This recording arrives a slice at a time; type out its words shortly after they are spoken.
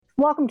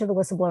Welcome to the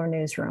Whistleblower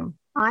Newsroom.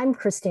 I'm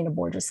Christina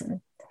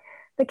Borgeson.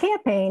 The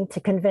campaign to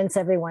convince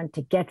everyone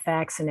to get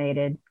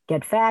vaccinated,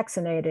 get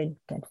vaccinated,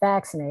 get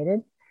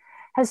vaccinated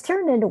has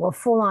turned into a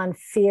full-on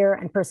fear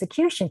and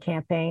persecution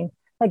campaign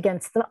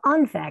against the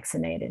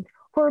unvaccinated,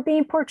 who are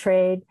being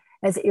portrayed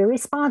as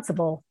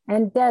irresponsible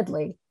and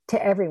deadly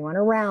to everyone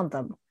around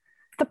them.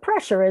 The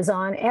pressure is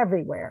on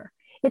everywhere.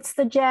 It's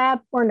the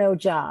jab or no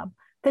job,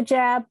 the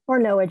jab or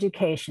no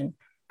education,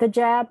 the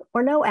jab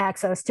or no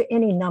access to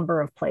any number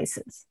of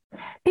places.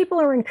 People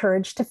are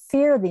encouraged to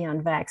fear the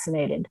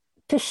unvaccinated,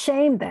 to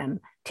shame them,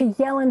 to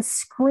yell and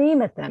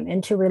scream at them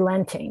into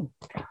relenting.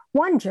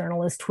 One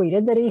journalist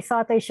tweeted that he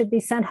thought they should be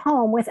sent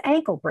home with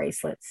ankle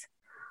bracelets.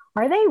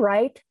 Are they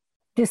right?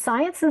 Do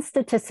science and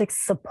statistics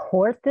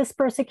support this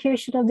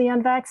persecution of the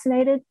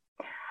unvaccinated?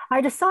 I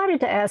decided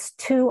to ask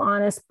two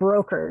honest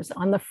brokers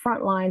on the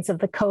front lines of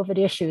the COVID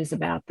issues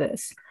about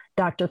this,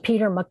 Dr.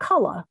 Peter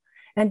McCullough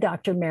and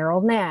Dr.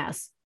 Meryl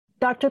Nass.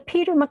 Dr.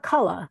 Peter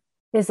McCullough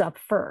is up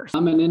first.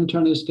 I'm an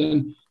internist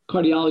and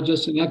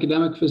cardiologist and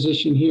academic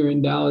physician here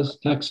in Dallas,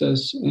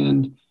 Texas,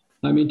 and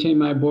I maintain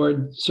my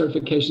board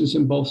certifications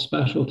in both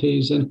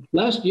specialties. And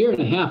last year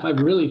and a half, I've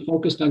really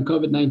focused on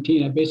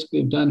COVID-19. I basically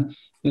have done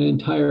an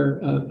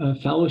entire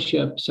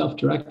fellowship,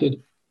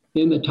 self-directed,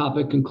 in the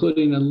topic,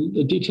 including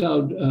a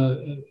detailed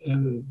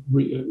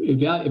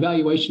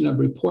evaluation of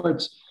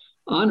reports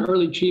on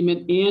early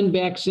treatment and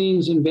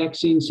vaccines and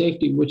vaccine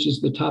safety, which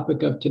is the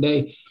topic of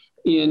today.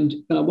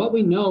 And what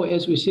we know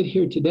as we sit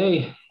here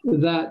today,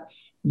 that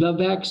the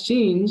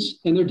vaccines,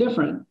 and they're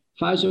different,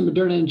 Pfizer,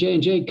 Moderna, and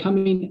J&J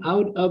coming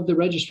out of the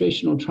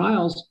registrational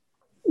trials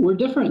were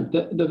different.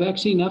 The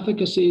vaccine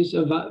efficacies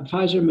of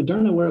Pfizer and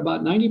Moderna were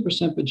about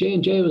 90%, but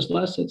J&J was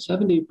less at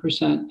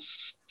 70%.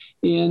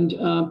 And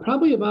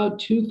probably about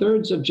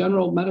 2/3 of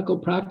general medical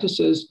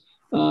practices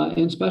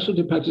and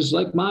specialty practices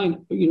like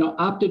mine,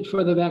 opted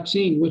for the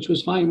vaccine, which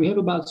was fine. We have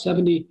about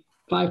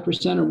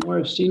 75% or more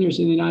of seniors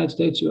in the United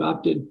States who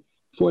opted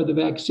for the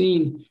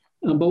vaccine.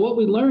 But what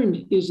we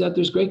learned is that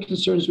there's great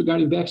concerns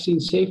regarding vaccine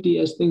safety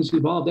as things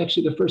evolved.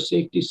 Actually, the first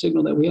safety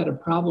signal that we had a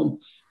problem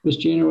was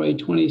January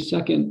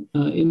 22nd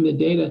in the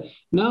data.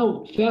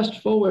 Now,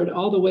 fast forward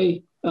all the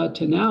way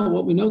to now,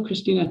 what we know,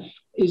 Christina,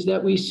 is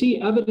that we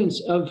see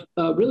evidence of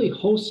really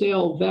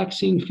wholesale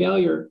vaccine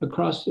failure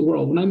across the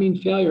world. When I mean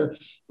failure,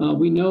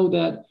 we know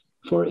that,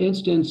 for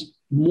instance,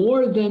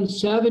 more than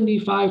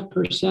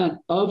 75%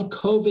 of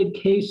COVID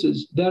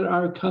cases that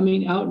are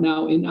coming out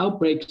now in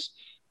outbreaks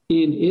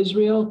in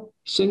Israel,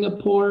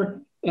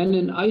 Singapore, and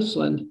in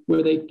Iceland,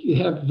 where they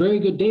have very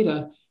good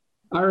data,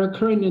 are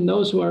occurring in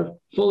those who are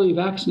fully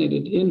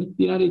vaccinated. In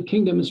the United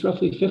Kingdom, it's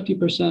roughly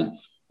 50%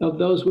 of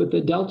those with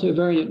the Delta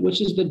variant,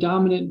 which is the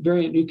dominant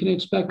variant. You can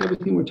expect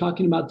everything we're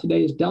talking about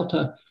today is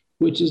Delta,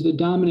 which is the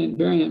dominant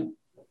variant.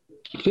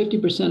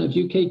 50% of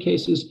UK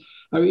cases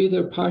are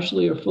either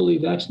partially or fully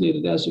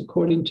vaccinated, as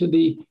according to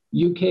the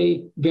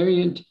UK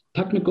variant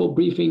technical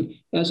briefing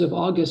as of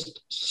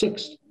August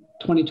 6th,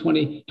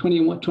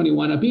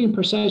 2021. I'm being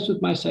precise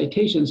with my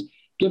citations,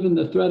 given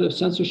the threat of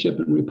censorship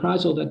and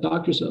reprisal that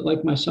doctors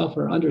like myself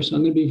are under. So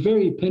I'm going to be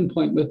very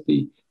pinpoint with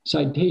the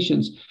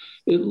citations.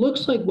 It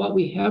looks like what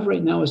we have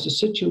right now is a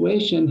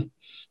situation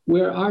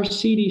where our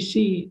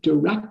CDC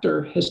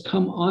director has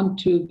come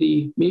onto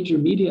the major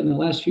media in the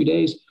last few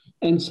days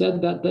and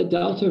said that the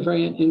Delta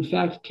variant, in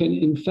fact, can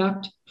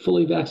infect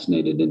fully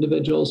vaccinated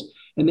individuals,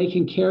 and they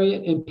can carry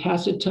it and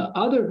pass it to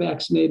other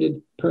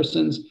vaccinated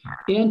persons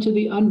and to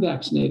the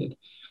unvaccinated.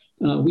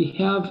 We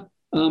have,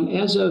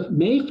 as of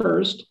May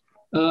 1st,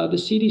 the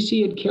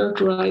CDC had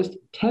characterized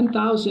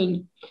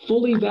 10,000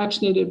 fully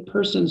vaccinated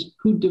persons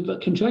who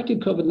contracted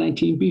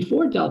COVID-19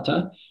 before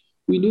Delta.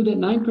 We knew that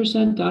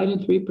 9% died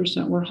and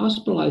 3% were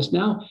hospitalized.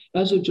 Now,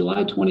 as of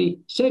July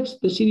 26th,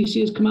 the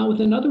CDC has come out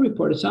with another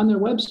report. It's on their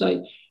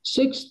website.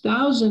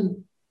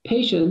 6,000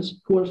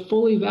 patients who are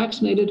fully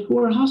vaccinated who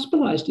are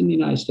hospitalized in the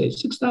United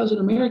States, 6,000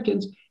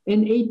 Americans,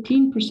 and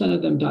 18%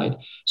 of them died.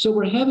 So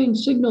we're having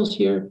signals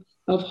here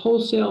of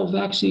wholesale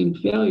vaccine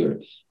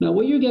failure. Now,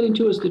 what you're getting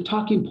to is the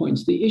talking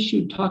points, the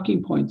issued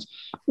talking points.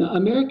 Now,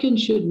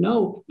 Americans should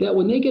know that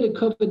when they get a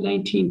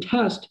COVID-19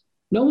 test,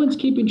 no one's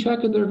keeping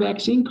track of their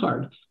vaccine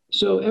card.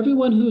 So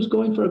everyone who's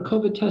going for a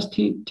COVID test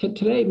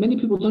today, many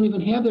people don't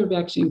even have their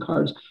vaccine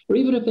cards, or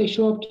even if they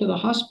show up to the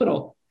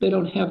hospital, they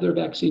don't have their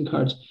vaccine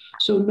cards.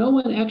 So no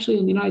one actually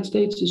in the United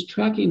States is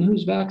tracking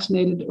who's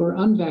vaccinated or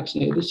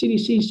unvaccinated. The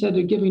CDC said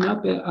they're giving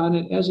up on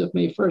it as of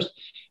May 1st.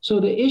 So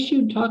the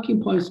issued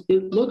talking points,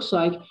 it looks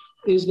like,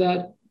 is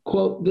that,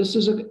 quote, this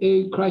is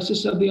a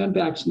crisis of the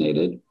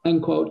unvaccinated,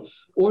 end quote,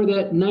 or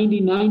that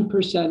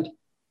 99%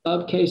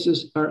 of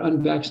cases are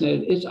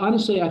unvaccinated. It's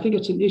honestly, I think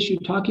it's an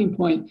issued talking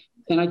point,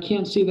 and I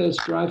can't see that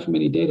it's derived from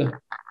any data.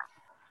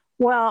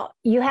 Well,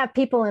 you have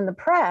people in the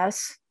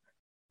press.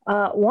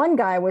 One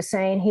guy was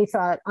saying he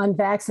thought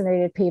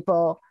unvaccinated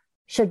people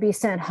should be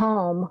sent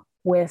home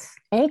with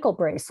ankle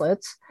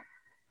bracelets,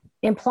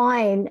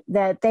 implying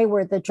that they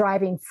were the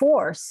driving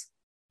force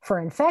for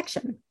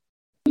infection.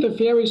 The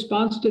fair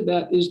response to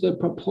that is the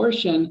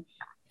proportion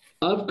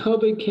of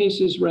COVID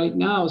cases right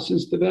now,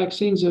 since the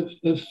vaccines have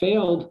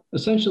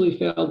essentially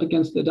failed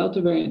against the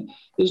Delta variant,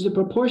 is the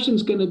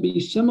proportion's going to be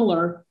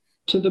similar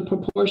to the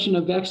proportion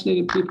of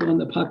vaccinated people in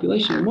the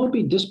population. It won't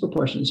be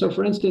disproportionate. So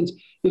for instance,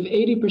 if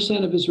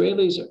 80% of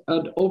Israelis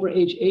over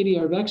age 80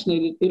 are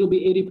vaccinated, it'll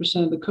be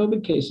 80% of the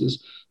COVID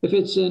cases. If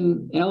it's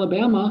in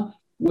Alabama,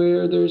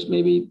 where there's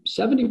maybe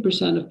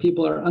 70% of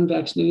people are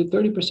unvaccinated,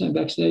 30%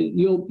 vaccinated,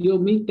 you'll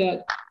meet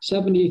that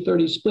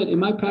 70-30 split. In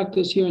my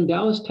practice here in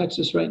Dallas,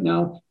 Texas right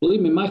now,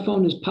 believe me, my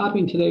phone is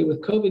popping today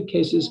with COVID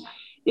cases.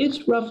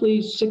 It's roughly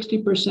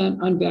 60%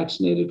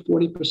 unvaccinated,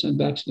 40%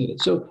 vaccinated.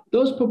 So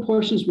those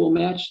proportions will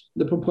match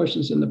the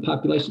proportions in the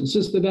population,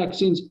 since the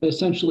vaccines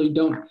essentially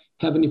don't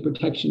have any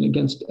protection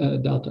against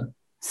Delta.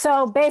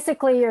 So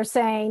basically you're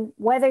saying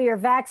whether you're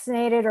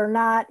vaccinated or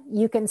not,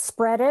 you can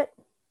spread it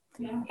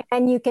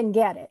and you can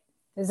get it.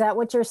 Is that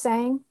what you're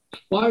saying?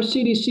 Well, our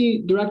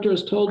CDC director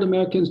has told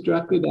Americans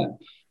directly that.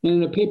 And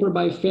in a paper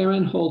by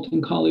Farrenholt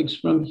and colleagues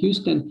from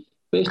Houston,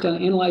 based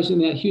on analyzing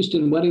that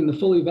Houston wedding, the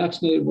fully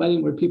vaccinated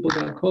wedding where people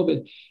got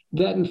COVID,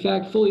 that in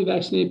fact, fully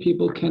vaccinated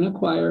people can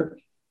acquire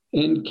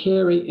and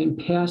carry and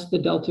pass the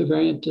Delta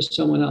variant to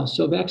someone else.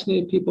 So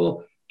vaccinated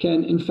people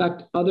can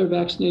infect other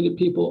vaccinated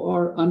people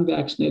or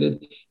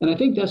unvaccinated. And I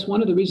think that's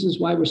one of the reasons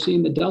why we're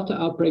seeing the Delta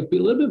outbreak be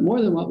a little bit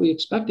more than what we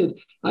expected.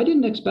 I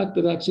didn't expect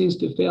the vaccines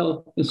to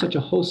fail in such a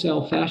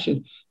wholesale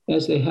fashion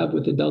as they have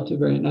with the Delta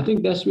variant. And I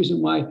think that's the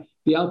reason why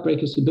the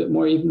outbreak is a bit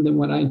more even than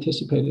what I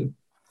anticipated.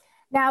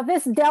 Now,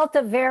 this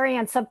Delta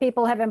variant, some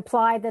people have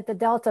implied that the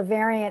Delta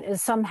variant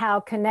is somehow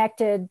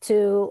connected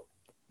to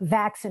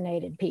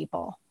vaccinated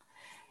people.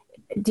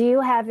 Do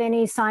you have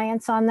any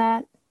science on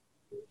that?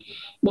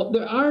 Well,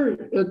 there are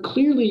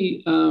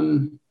clearly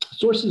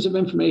sources of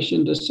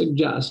information to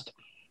suggest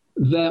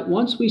that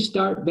once we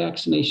start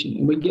vaccination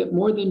and we get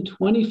more than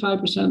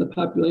 25% of the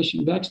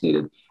population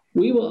vaccinated,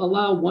 we will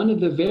allow one of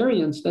the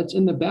variants that's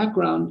in the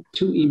background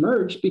to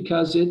emerge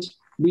because it's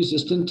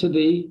resistant to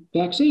the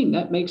vaccine.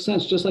 That makes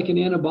sense. Just like an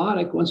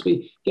antibiotic, once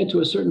we get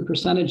to a certain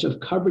percentage of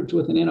coverage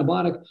with an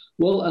antibiotic,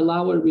 we'll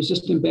allow a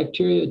resistant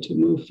bacteria to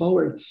move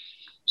forward.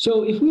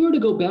 So if we were to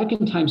go back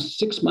in time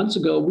 6 months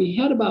ago, we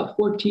had about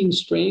 14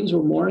 strains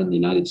or more in the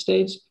United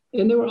States,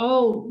 and they were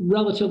all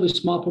relatively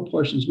small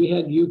proportions. We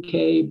had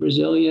UK,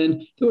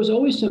 Brazilian. There was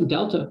always some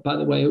Delta, by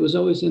the way. It was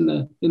always in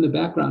the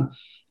background.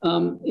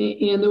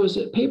 And there was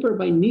a paper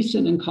by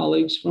Neeson and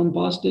colleagues from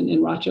Boston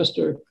and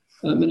Rochester,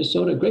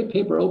 Minnesota, great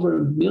paper, over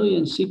 1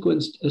 million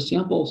sequenced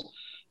samples.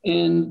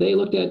 And they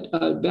looked at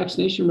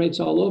vaccination rates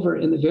all over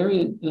in the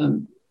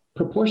variant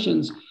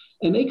proportions.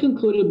 And they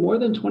concluded more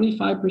than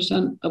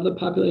 25% of the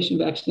population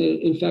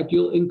vaccinated. In fact,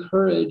 you'll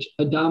encourage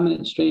a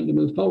dominant strain to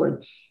move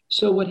forward.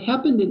 So what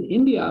happened in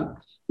India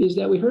is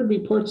that we heard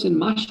reports in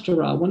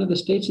Maharashtra, one of the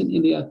states in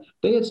India,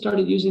 they had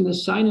started using the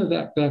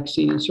Sinovac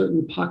vaccine in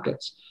certain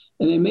pockets.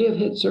 And they may have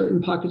hit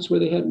certain pockets where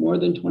they had more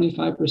than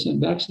 25%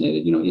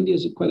 vaccinated. You know, India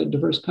is quite a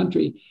diverse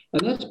country.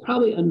 And that's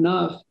probably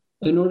enough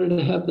in order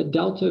to have the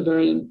Delta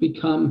variant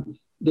become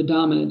the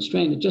dominant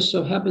strain. It just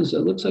so happens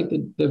that it looks like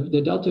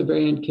the Delta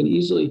variant can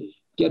easily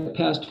get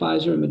past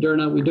Pfizer and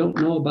Moderna. We don't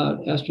know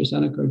about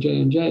AstraZeneca or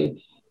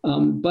J&J.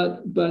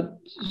 But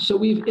so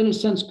we've, in a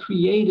sense,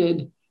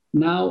 created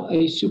now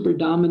a super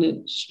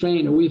dominant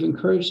strain, or we've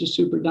encouraged a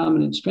super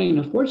dominant strain.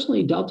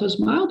 Unfortunately, Delta's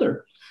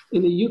milder.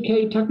 In the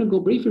UK technical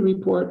briefing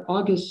report,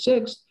 August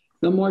 6th,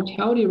 the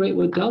mortality rate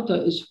with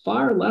Delta is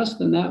far less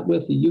than that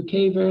with the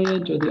UK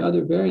variant or the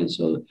other variants.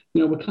 So,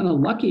 you know, we're kind of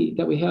lucky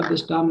that we have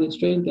this dominant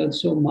strain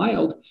that's so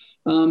mild.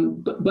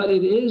 But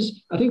it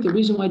is, I think the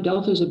reason why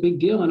Delta is a big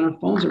deal and our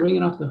phones are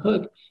ringing off the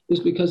hook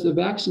is because the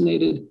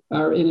vaccinated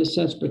are, in a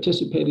sense,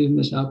 participating in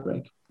this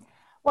outbreak.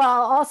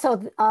 Well,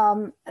 also,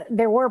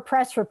 there were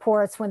press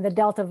reports when the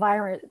Delta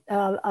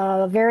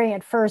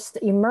variant first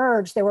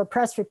emerged. There were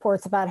press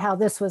reports about how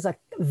this was a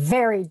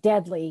very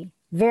deadly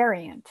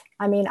variant.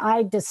 I mean,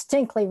 I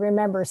distinctly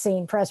remember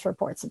seeing press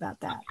reports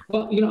about that.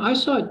 Well, you know, I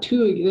saw it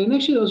too. And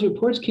actually, those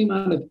reports came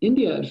out of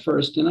India at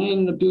first. And I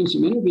ended up doing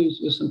some interviews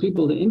with some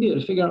people in India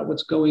to figure out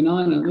what's going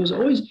on. And there's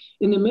always,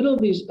 in the middle of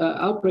these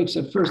outbreaks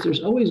at first,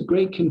 there's always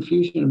great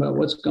confusion about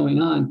what's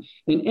going on.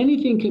 And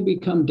anything can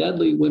become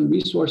deadly when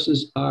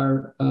resources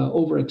are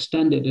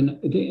overextended.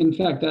 And in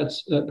fact,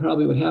 that's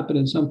probably what happened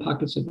in some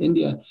pockets of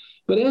India.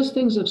 But as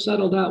things have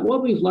settled out,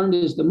 what we've learned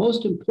is the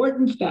most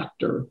important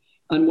factor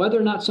on whether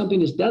or not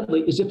something is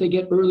deadly is if they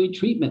get early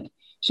treatment.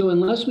 So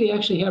unless we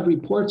actually have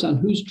reports on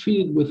who's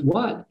treated with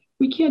what,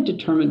 we can't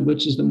determine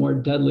which is the more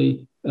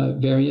deadly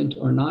variant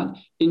or not.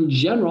 In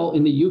general,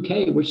 in the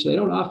UK, which they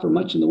don't offer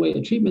much in the way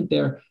of treatment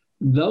there,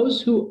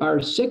 those who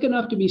are sick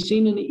enough to be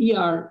seen in the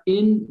ER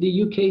in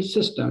the UK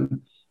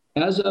system,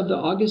 as of the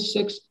August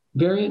 6th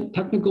variant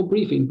technical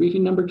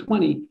briefing number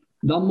 20,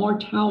 the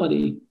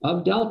mortality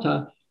of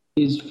Delta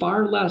is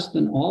far less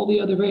than all the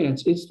other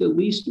variants. It's the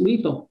least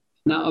lethal.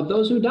 Now, of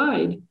those who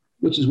died,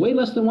 which is way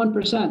less than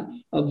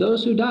 1%, of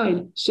those who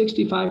died,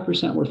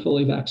 65% were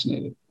fully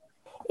vaccinated.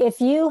 If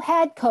you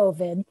had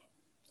COVID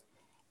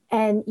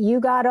and you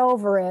got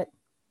over it,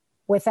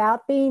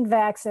 without being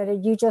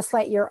vaccinated, you just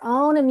let your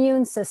own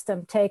immune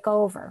system take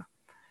over.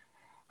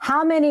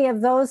 How many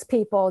of those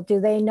people do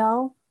they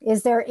know?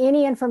 Is there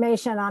any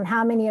information on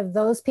how many of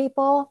those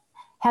people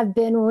have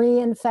been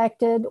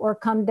reinfected or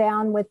come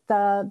down with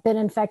been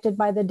infected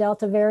by the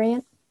Delta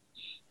variant?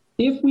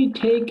 If we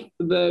take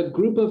the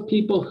group of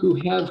people who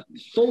have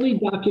fully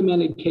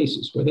documented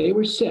cases where they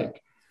were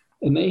sick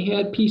and they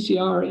had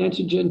PCR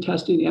antigen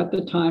testing at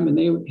the time and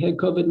they had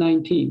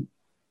COVID-19,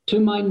 to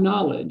my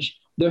knowledge,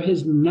 there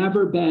has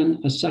never been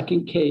a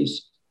second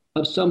case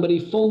of somebody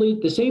fully,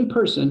 the same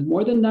person,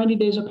 more than 90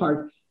 days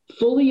apart,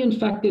 fully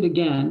infected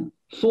again,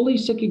 fully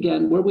sick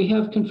again, where we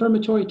have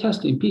confirmatory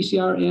testing,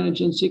 PCR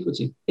antigen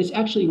sequencing. It's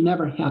actually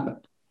never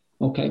happened,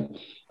 okay?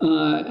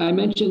 I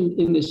mentioned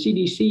in the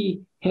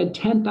CDC had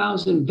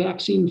 10,000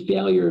 vaccine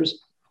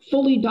failures,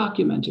 fully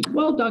documented,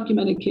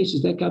 well-documented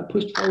cases that got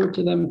pushed forward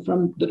to them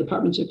from the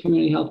Departments of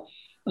Community Health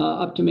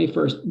up to May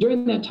 1st.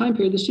 During that time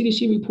period, the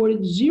CDC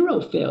reported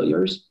 0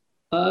 failures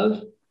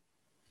of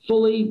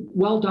fully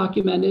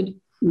well-documented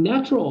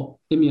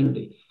natural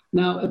immunity.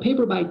 Now, a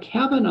paper by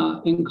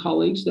Kavanaugh and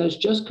colleagues that's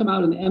just come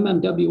out in the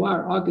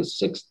MMWR August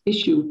 6th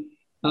issue,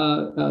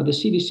 the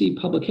CDC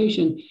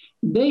publication,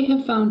 they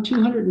have found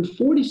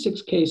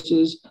 246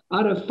 cases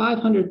out of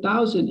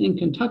 500,000 in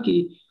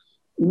Kentucky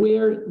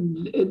where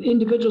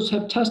individuals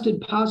have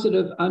tested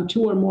positive on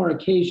 2 or more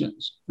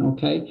occasions,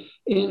 okay?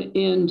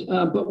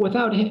 But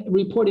without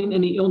reporting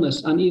any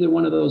illness on either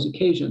one of those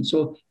occasions.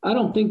 So I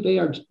don't think they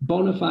are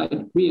bona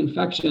fide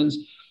reinfections.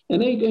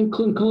 And they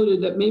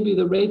concluded that maybe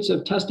the rates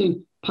of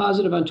testing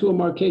positive on 2 or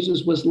more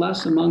occasions was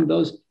less among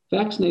those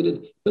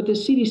vaccinated. But the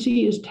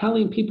CDC is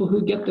telling people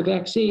who get the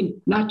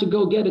vaccine not to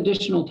go get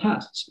additional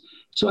tests.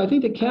 So I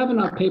think the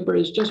Kavanaugh paper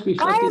is just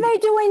reflecting. Why are they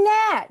doing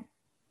that?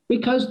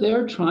 Because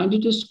they're trying to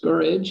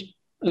discourage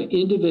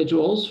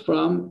individuals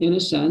from, in a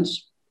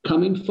sense,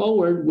 coming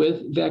forward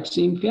with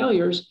vaccine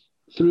failures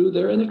through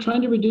there. And they're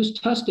trying to reduce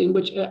testing,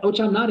 which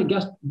I'm not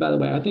against, by the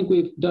way. I think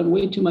we've done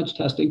way too much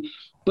testing.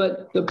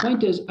 But the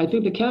point is, I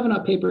think the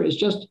Kavanaugh paper is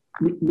just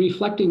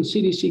reflecting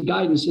CDC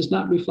guidance. It's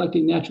not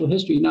reflecting natural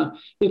history. Now,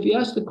 if you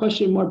ask the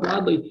question more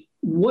broadly,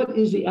 what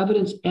is the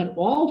evidence at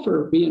all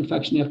for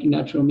reinfection after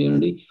natural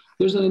immunity?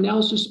 There's an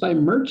analysis by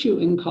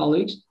Merchu and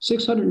colleagues,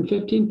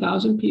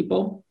 615,000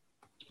 people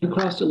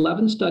across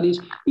 11 studies,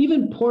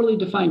 even poorly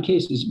defined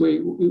cases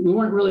where we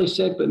weren't really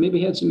sick, but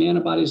maybe had some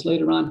antibodies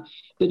later on.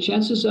 The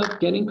chances of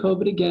getting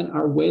COVID again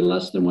are way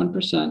less than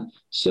 1%.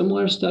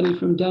 Similar study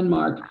from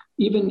Denmark,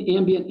 even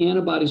ambient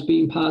antibodies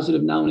being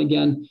positive now and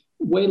again,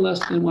 way less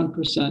than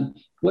 1%.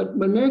 What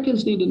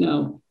Americans need to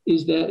know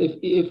is that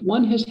if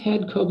one has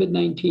had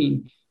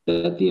COVID-19,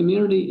 that the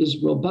immunity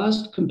is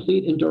robust,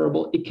 complete, and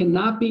durable. It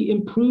cannot be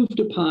improved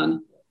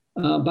upon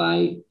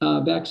by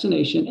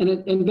vaccination.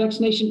 And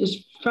vaccination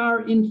is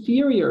far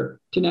inferior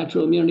to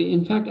natural immunity.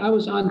 In fact, I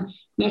was on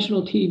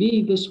national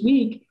TV this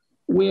week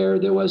where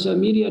there was a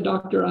media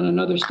doctor on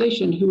another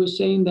station who was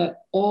saying that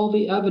all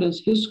the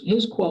evidence,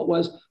 his quote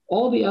was,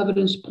 all the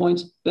evidence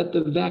points that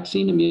the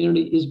vaccine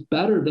immunity is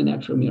better than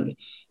natural immunity.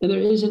 And there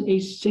isn't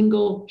a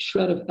single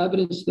shred of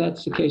evidence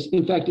that's the case.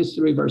 In fact, it's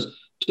the reverse.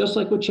 Just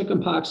like with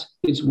chickenpox,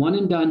 it's one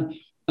and done.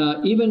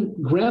 Even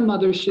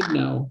grandmothers should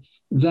know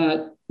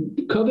that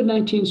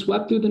COVID-19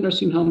 swept through the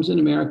nursing homes in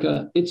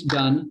America. It's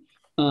done.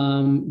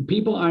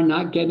 People are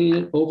not getting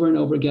it over and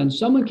over again.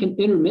 Someone can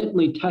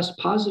intermittently test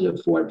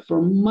positive for it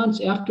for months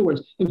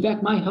afterwards. In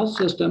fact, my health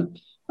system,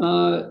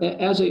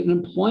 as an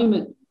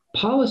employment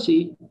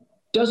policy,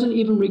 doesn't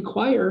even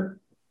require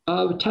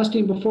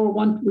testing before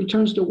one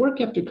returns to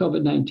work after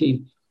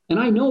COVID-19. And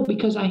I know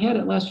because I had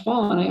it last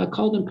fall and I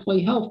called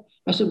employee health.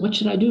 I said, what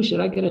should I do? Should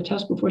I get a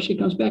test before she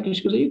comes back? And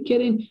she goes, are you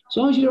kidding? As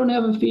long as you don't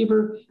have a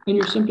fever and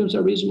your symptoms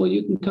are reasonable,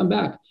 you can come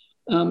back.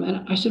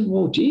 And I said,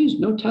 well, geez,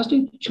 no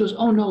testing? She goes,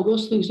 oh, no,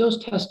 those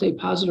tests stay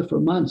positive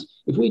for months.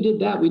 If we did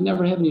that, we'd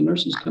never have any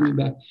nurses coming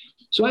back.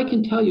 So I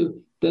can tell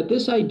you that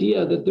this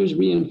idea that there's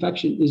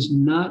reinfection is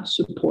not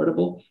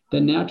supportable.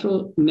 The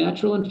natural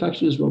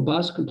infection is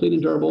robust, complete,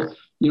 and durable.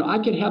 You know, I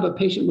could have a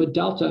patient with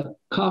Delta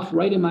cough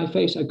right in my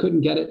face. I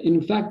couldn't get it. And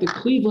in fact, the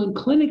Cleveland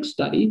Clinic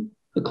study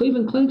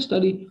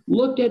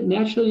looked at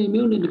naturally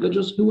immune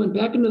individuals who went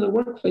back into the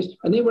workplace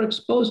and they were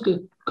exposed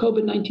to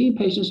COVID-19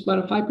 patients, about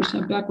a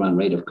 5% background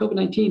rate of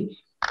COVID-19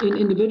 in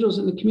individuals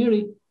in the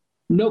community.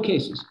 No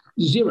cases,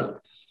 0.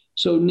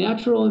 So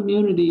natural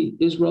immunity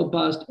is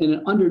robust,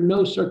 and under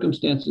no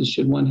circumstances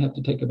should one have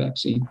to take a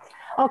vaccine.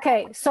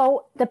 Okay,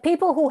 so the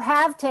people who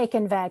have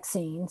taken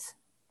vaccines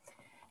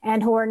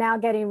and who are now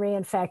getting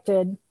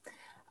reinfected,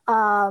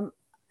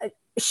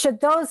 should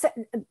those,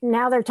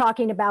 now they're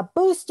talking about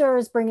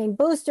boosters, bringing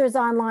boosters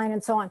online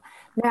and so on.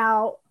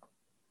 Now,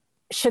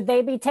 should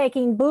they be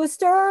taking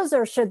boosters,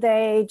 or should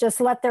they just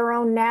let their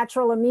own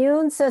natural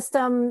immune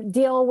system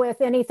deal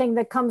with anything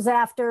that comes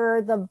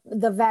after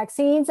the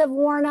vaccines have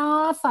worn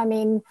off? I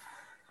mean.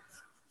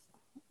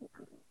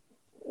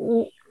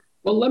 Well,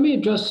 let me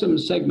address some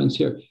segments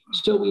here.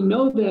 So we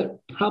know that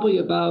probably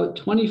about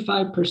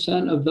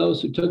 25% of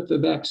those who took the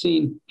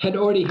vaccine had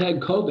already had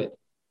COVID.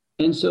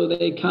 And so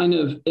they kind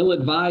of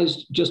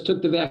ill-advised just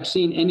took the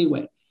vaccine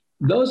anyway.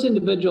 Those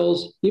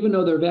individuals, even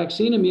though their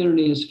vaccine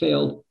immunity has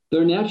failed,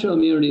 their natural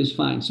immunity is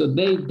fine. So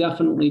they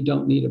definitely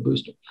don't need a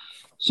booster.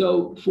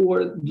 So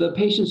for the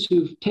patients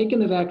who've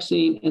taken the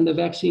vaccine and the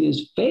vaccine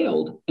has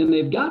failed and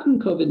they've gotten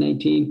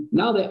COVID-19,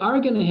 now they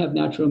are going to have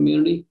natural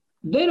immunity.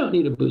 They don't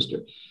need a booster.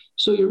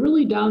 So you're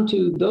really down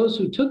to those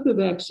who took the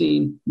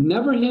vaccine,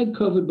 never had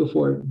COVID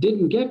before,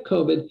 didn't get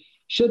COVID.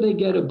 Should they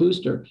get a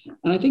booster?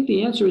 And I think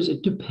the answer is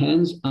it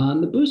depends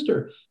on the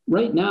booster.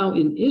 Right now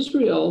in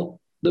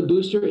Israel, the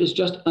booster is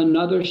just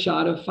another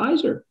shot of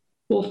Pfizer.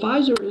 Well,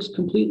 Pfizer is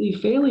completely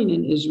failing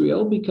in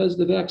Israel because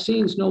the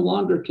vaccines no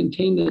longer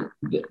contain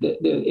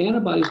the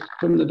antibodies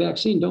from the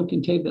vaccine don't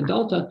contain the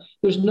Delta.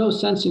 There's no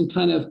sense in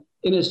kind of,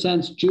 in a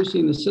sense,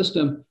 juicing the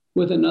system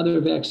with another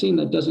vaccine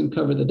that doesn't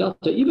cover the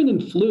Delta. Even in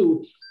the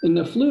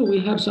flu, we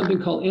have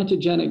something called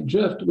antigenic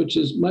drift, which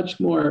is much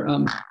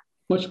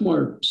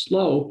more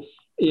slow.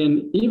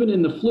 And even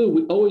in the flu,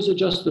 we always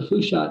adjust the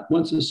flu shot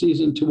once a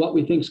season to what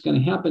we think is going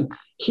to happen.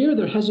 Here,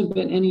 there hasn't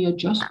been any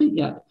adjustment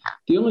yet.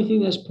 The only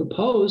thing that's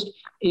proposed,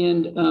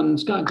 and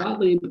Scott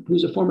Gottlieb,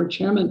 who's a former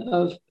chairman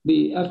of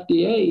the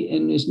FDA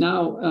and is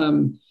now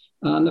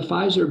on the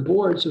Pfizer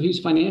board, so he's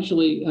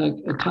financially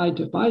tied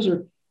to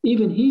Pfizer,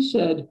 even he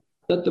said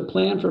that the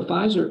plan for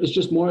Pfizer is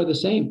just more of the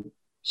same.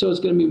 So it's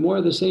going to be more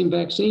of the same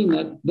vaccine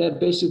that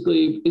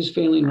basically is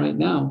failing right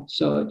now.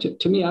 So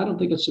to me, I don't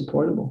think it's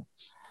supportable.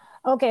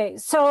 Okay,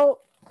 so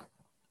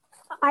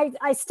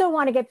I still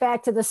want to get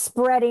back to the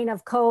spreading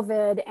of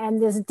COVID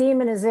and this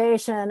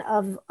demonization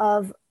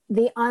of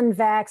the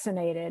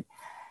unvaccinated.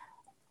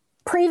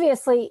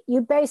 Previously,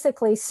 you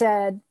basically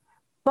said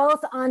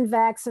both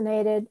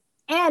unvaccinated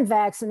and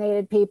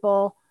vaccinated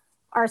people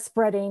are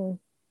spreading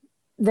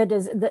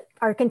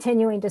are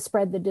continuing to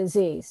spread the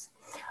disease.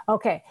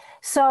 Okay,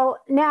 so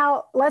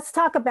now let's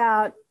talk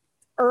about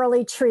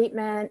early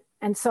treatment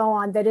and so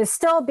on that is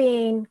still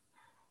being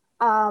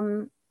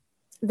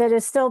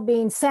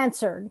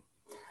censored.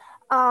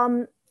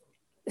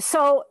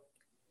 So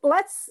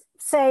let's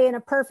say in a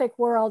perfect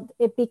world,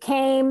 it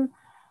became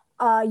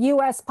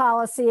US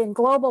policy and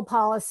global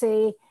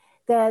policy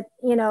that,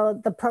 you know,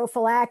 the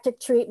prophylactic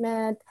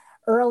treatment,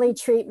 early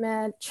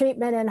treatment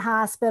in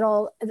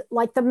hospital,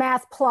 like the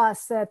Math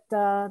Plus that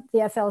the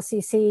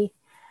FLCC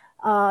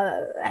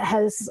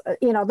has,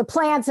 you know, the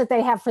plans that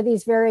they have for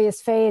these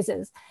various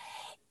phases.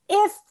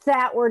 If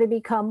that were to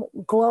become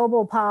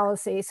global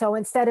policy, so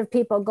instead of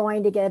people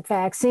going to get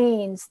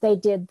vaccines, they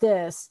did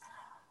this,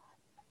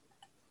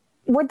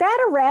 would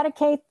that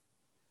eradicate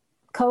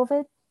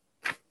COVID?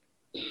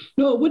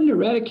 No, it wouldn't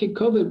eradicate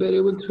COVID, but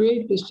it would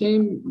create the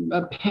same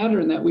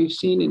pattern that we've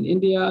seen in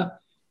India,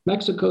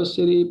 Mexico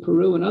City,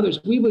 Peru, and others.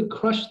 We would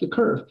crush the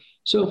curve.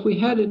 So if we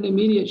had an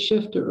immediate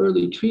shift to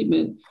early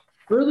treatment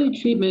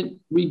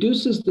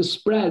reduces the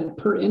spread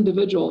per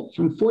individual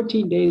from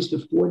 14 days to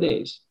 4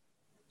 days.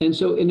 And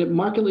it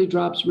markedly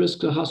drops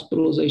risk of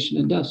hospitalization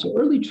and death. So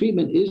early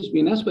treatment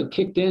that's what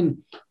kicked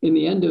in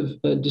the end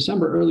of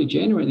December, early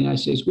January in the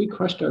United States. We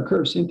crushed our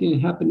curve. Same thing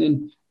that happened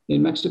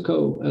in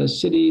Mexico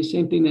City,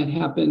 same thing that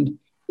happened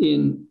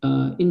in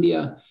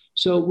India.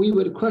 So we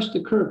would crush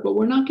the curve, but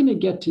we're not going to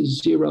get to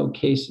 0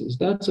 cases.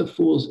 That's a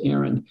fool's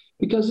errand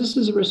because this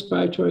is a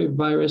respiratory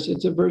virus.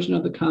 It's a version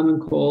of the common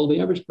cold. The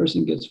average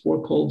person gets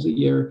 4 colds a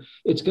year.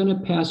 It's going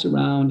to pass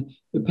around.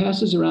 It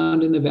passes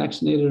around in the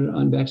vaccinated or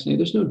unvaccinated.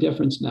 There's no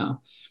difference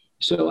now.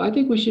 So I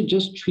think we should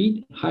just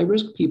treat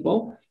high-risk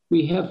people.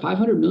 We have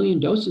 500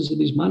 million doses of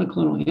these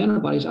monoclonal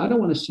antibodies. I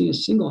don't want to see a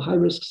single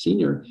high-risk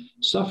senior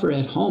suffer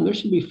at home. There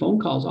should be phone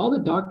calls. All the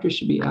doctors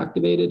should be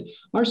activated.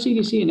 Our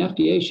CDC and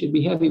FDA should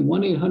be having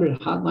 1-800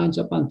 hotlines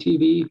up on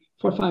TV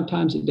 4 or 5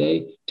 times a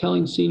day,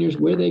 telling seniors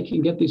where they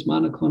can get these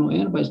monoclonal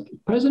antibodies.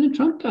 President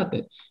Trump got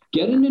that.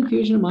 Get an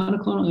infusion of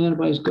monoclonal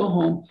antibodies, go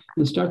home,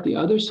 and start the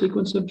other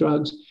sequence of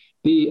drugs.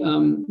 The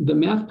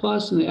Math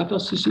Plus and the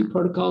FLCC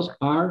protocols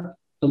are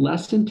the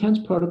less intense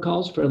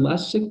protocols for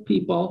less sick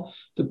people.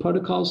 The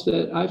protocols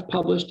that I've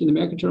published in the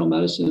American Journal of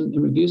Medicine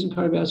and Reviews in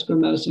Cardiovascular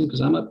Medicine, because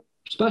I'm a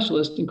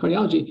specialist in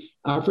cardiology,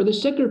 are for the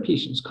sicker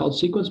patients, called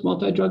sequence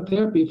multi-drug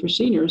therapy for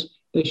seniors.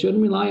 They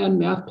shouldn't rely on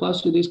Math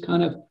Plus or these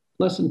kind of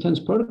less intense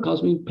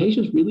protocols. I mean,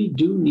 patients really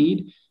do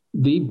need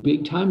the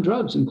big time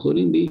drugs,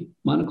 including the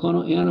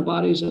monoclonal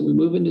antibodies, and we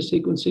move into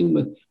sequencing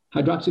with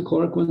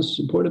hydroxychloroquine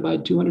supported by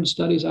 200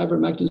 studies,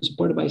 ivermectin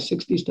supported by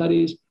 60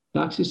 studies,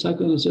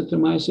 doxycycline and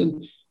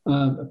azithromycin,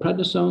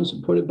 prednisone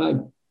supported by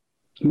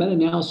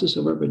meta-analysis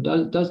of over a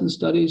dozen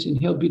studies,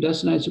 inhaled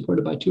budesonide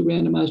supported by 2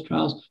 randomized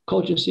trials,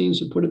 colchicine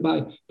supported by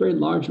a very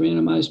large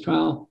randomized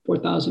trial,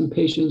 4,000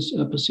 patients,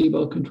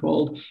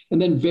 placebo-controlled,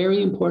 and then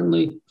very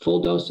importantly,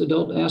 full dose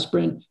adult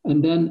aspirin,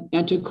 and then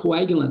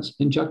anticoagulants,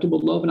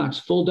 injectable Lovenox,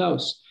 full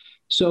dose.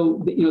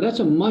 So, you know, that's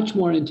a much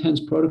more intense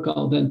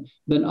protocol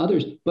than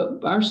others,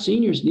 but our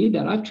seniors need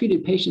that. I've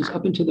treated patients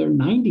up into their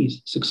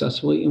 90s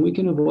successfully, and we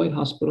can avoid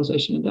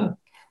hospitalization and death.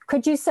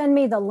 Could you send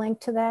me the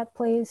link to that,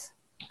 please?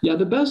 Yeah,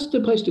 the best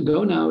place to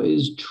go now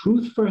is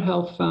Truth for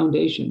Health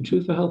Foundation.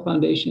 Truth for Health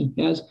Foundation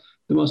has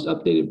the most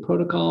updated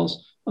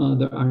protocols.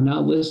 There are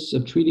now lists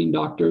of treating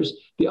doctors.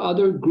 The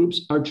other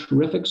groups are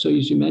terrific. So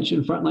as you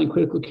mentioned, Frontline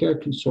Critical Care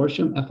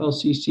Consortium,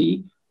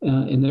 FLCC,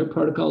 in their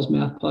protocols,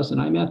 Math Plus and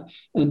IMath.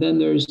 And then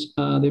there's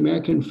the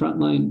American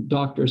Frontline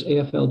Doctors,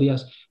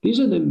 AFLDS. These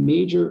are the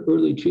major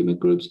early treatment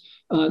groups.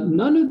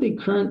 None of the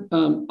current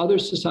other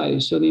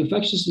societies, so the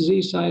Infectious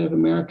Disease Society of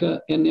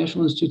America and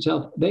National Institutes of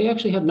Health, they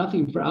actually have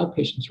nothing for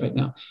outpatients right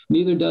now.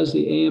 Neither does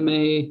the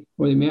AMA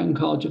or the American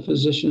College of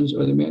Physicians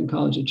or the American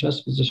College of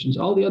Chest Physicians.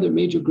 All the other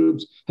major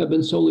groups have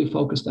been solely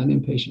focused on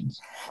inpatients.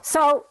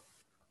 So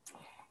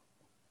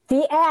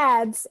the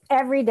ads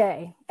every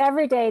day,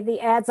 the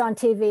ads on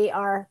TV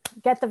are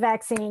get the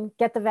vaccine,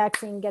 get the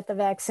vaccine, get the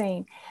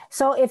vaccine.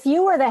 So if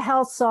you were the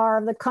health czar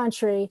of the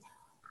country,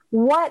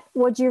 what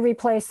would you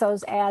replace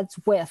those ads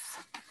with?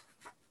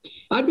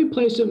 I'd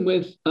replace them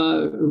with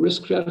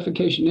risk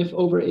stratification. If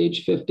over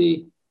age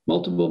 50,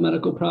 multiple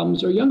medical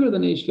problems, or younger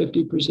than age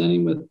 50,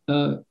 presenting with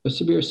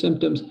severe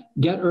symptoms,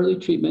 get early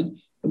treatment.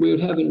 We would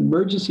have an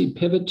emergency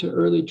pivot to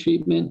early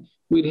treatment.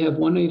 We'd have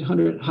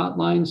 1-800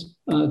 hotlines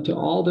to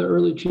all the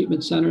early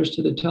treatment centers,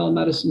 to the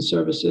telemedicine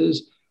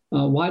services,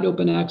 wide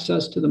open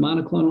access to the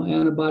monoclonal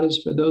antibodies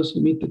for those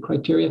who meet the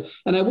criteria.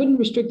 And I wouldn't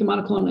restrict the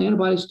monoclonal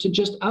antibodies to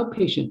just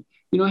outpatient.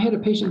 You know, I had a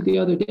patient the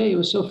other day. It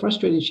was so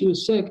frustrating. She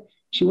was sick.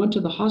 She went to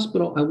the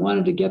hospital. I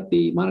wanted to get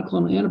the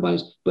monoclonal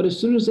antibodies, but as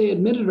soon as they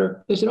admitted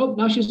her, they said, oh,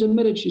 now she's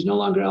admitted. She's no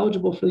longer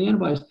eligible for the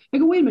antibodies. I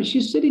go, wait a minute,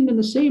 she's sitting in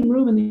the same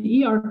room in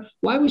the ER.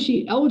 Why was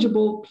she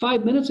eligible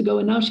 5 minutes ago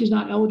and now she's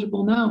not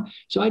eligible now?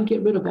 So I'd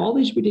get rid of all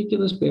these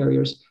ridiculous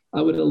barriers.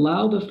 I would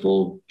allow the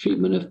full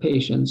treatment of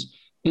patients.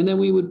 And then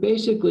we would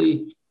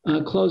basically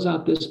close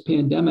out this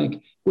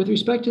pandemic. With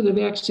respect to the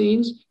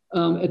vaccines,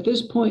 at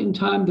this point in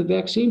time, the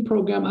vaccine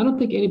program, I don't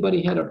think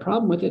anybody had a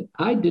problem with it.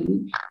 I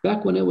didn't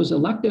back when it was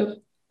elective.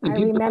 And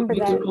people remember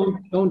make their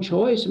own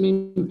choice. I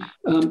mean,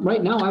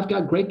 right now I've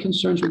got great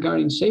concerns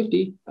regarding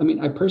safety. I mean,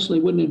 I personally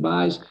wouldn't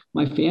advise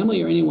my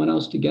family or anyone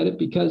else to get it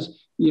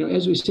because, you know,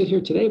 as we sit here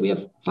today, we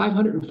have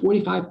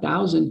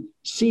 545,000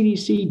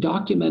 CDC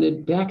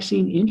documented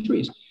vaccine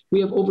injuries. We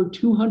have over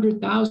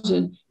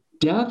 200,000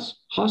 deaths,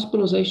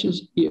 hospitalizations,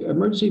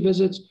 emergency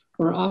visits,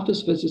 or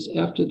office visits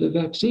after the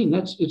vaccine.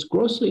 It's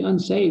grossly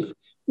unsafe.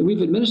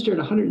 We've administered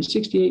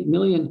 168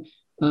 million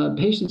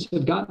patients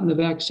have gotten the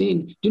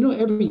vaccine. Do you know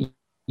every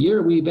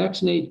year we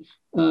vaccinate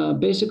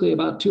basically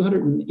about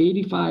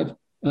 285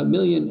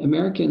 million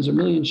Americans, or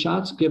million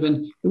shots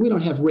given, and we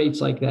don't have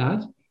rates like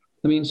that.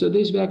 I mean, so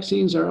these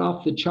vaccines are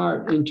off the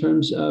chart in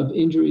terms of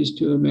injuries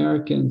to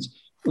Americans.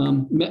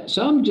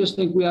 Some just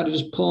think we ought to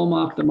just pull them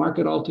off the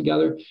market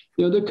altogether.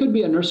 You know, there could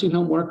be a nursing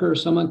home worker or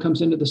someone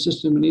comes into the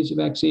system and needs a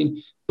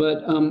vaccine,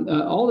 but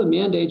all the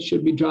mandates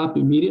should be dropped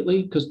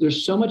immediately because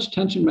there's so much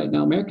tension right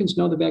now. Americans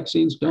know the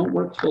vaccines don't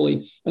work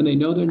fully and they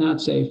know they're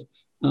not safe.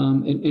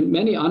 And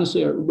many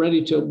honestly are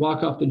ready to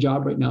walk off the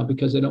job right now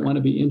because they don't want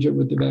to be injured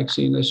with the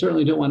vaccine. They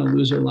certainly don't want to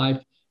lose their life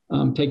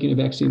taking a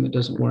vaccine that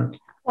doesn't work.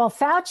 Well,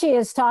 Fauci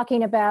is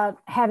talking about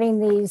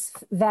having these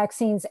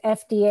vaccines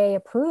FDA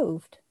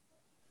approved.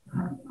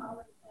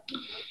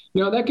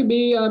 You know, that could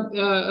be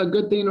a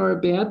good thing or a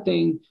bad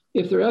thing.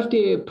 If they're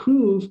FDA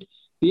approved,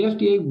 the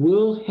FDA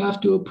will have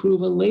to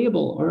approve a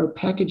label or a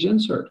package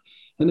insert.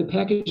 And the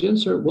package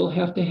insert will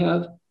have to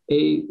have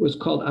what's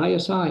called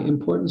ISI,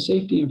 important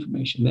safety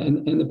information.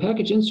 And the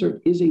package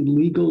insert is a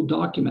legal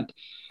document.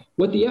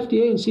 What the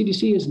FDA and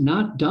CDC has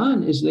not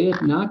done is they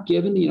have not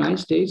given the United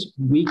States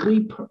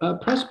weekly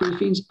press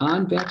briefings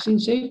on vaccine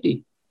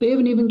safety. They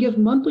haven't even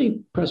given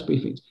monthly press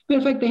briefings. Matter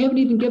of fact, they haven't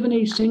even given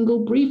a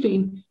single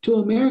briefing to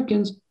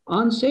Americans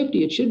on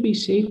safety. It should be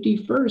safety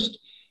first.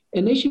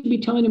 And they should be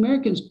telling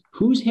Americans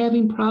who's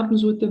having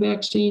problems with the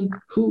vaccine,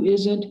 who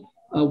isn't,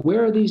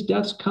 where are these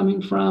deaths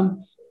coming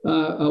from,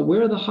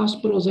 where are the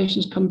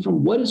hospitalizations coming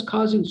from, what is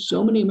causing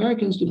so many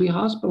Americans to be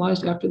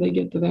hospitalized after they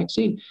get the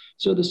vaccine.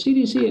 So the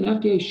CDC and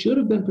FDA should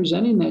have been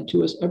presenting that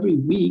to us every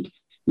week.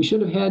 We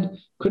should have had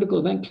critical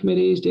event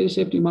committees, data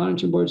safety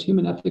monitoring boards,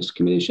 human ethics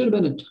committees. Should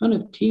have been a ton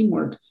of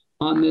teamwork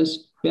on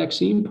this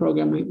vaccine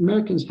program.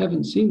 Americans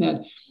haven't seen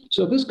that.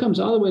 So if this comes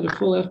all the way to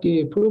full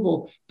FDA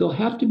approval, there'll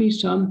have to be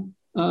some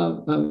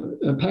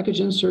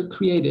package insert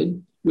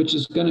created, which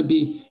is going to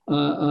be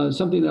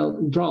something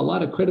that'll draw a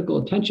lot of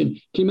critical attention.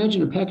 Can you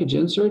imagine a package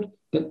insert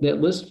that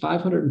lists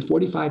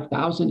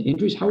 545,000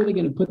 injuries? How are they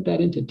going to put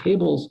that into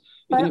tables?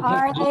 But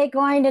are they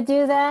going to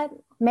do that?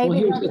 Maybe. Well,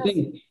 here's the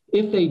thing.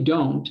 If they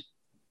don't,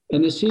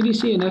 and the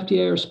CDC and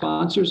FDA are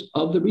sponsors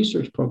of the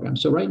research program.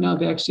 So right now,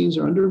 vaccines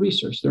are under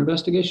research. They're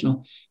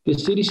investigational. The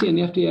CDC and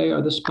the FDA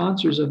are the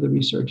sponsors of the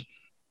research.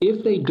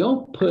 If they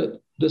don't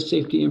put the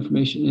safety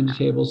information into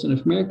tables, and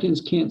if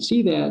Americans can't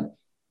see that,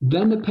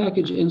 then the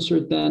package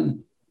insert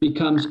then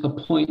becomes a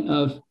point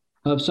of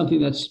something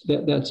that's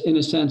in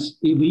a sense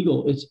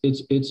illegal.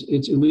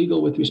 It's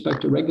illegal with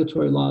respect to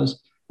regulatory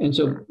laws. And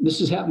so this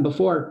has happened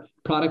before.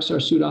 Products are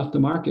sued off the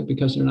market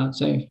because they're not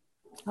safe.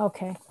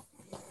 Okay.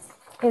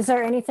 Is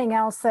there anything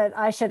else that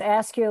I should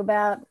ask you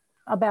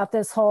about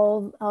this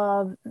whole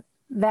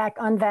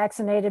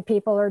unvaccinated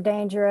people are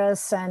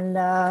dangerous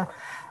and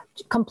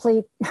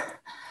complete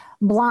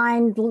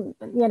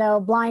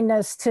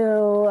blindness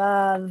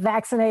to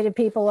vaccinated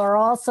people are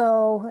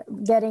also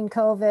getting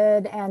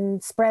COVID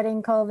and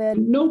spreading COVID?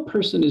 No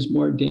person is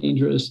more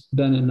dangerous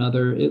than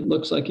another, it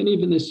looks like. And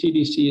even the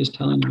CDC is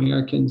telling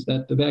Americans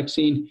that the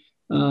vaccine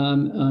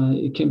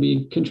it can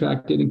be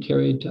contracted and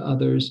carried to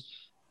others.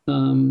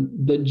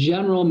 The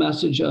general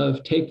message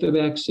of take the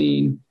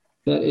vaccine,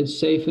 that it's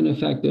safe and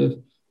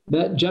effective,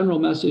 that general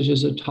message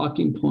is a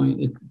talking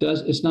point.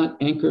 It's not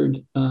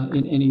anchored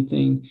in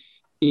anything.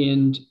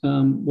 And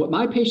what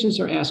my patients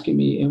are asking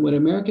me and what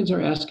Americans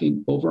are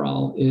asking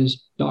overall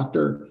is,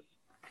 doctor,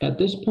 at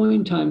this point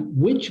in time,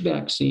 which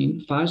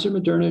vaccine, Pfizer,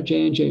 Moderna,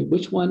 J&J,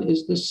 which one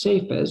is the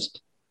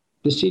safest?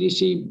 The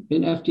CDC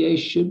and FDA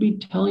should be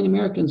telling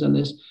Americans on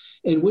this.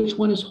 And which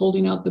one is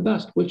holding out the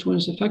best? Which one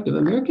is effective?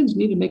 Americans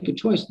need to make a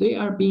choice. They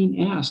are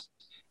being asked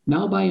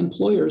now by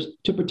employers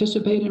to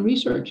participate in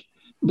research.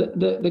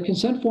 The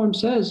consent form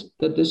says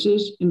that this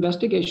is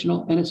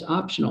investigational and it's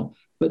optional.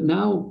 But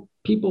now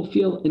people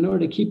feel in order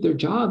to keep their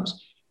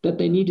jobs that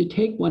they need to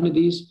take one of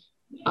these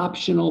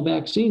optional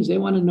vaccines. They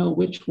want to know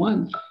which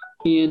one.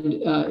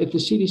 And if the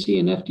CDC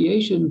and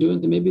FDA shouldn't do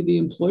it, then maybe the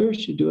employer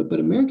should do it. But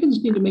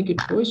Americans need to make a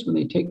choice when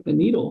they take the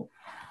needle.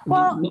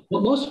 Well,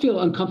 most feel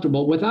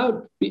uncomfortable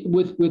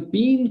with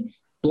being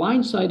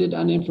blindsided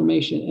on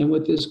information, and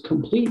with this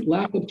complete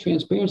lack of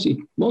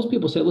transparency. Most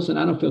people say, listen,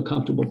 I don't feel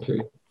comfortable,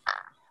 period.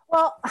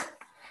 Well,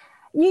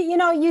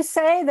 you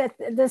say that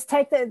this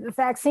take the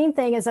vaccine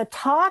thing is a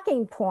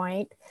talking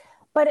point,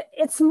 but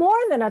it's more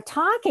than a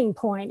talking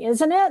point,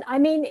 isn't it? I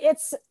mean,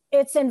 it's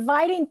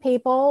inviting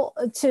people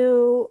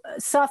to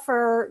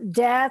suffer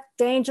death,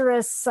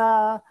 dangerous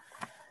side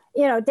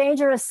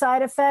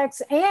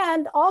effects,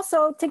 and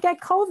also to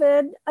get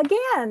COVID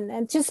again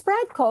and to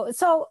spread COVID.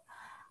 So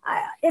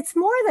it's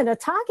more than a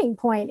talking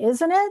point,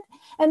 isn't it?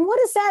 And what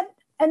is that?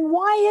 And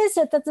why is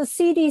it that the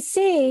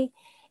CDC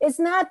is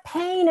not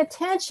paying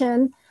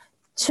attention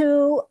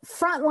to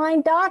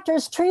frontline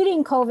doctors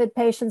treating COVID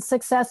patients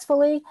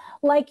successfully,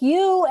 like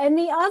you and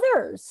the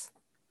others?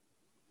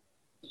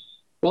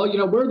 Well,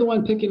 we're the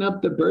one picking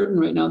up the burden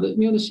right now. The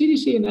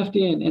CDC and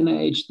FDA and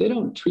NIH, they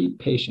don't treat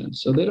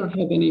patients, so they don't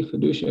have any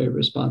fiduciary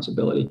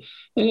responsibility.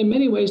 And in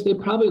many ways, they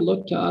probably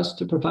look to us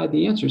to provide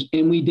the answers.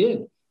 And we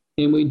did.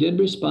 And we did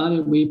respond,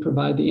 and we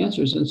provide the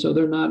answers. And so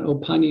they're not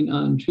opining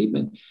on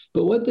treatment.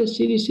 But what the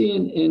CDC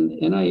and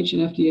NIH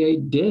and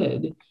FDA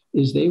did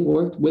is they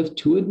worked with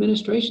two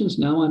administrations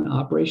now on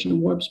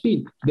Operation Warp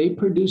Speed. They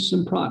produced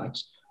some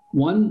products.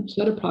 One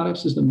set of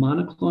products is the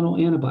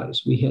monoclonal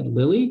antibodies. We had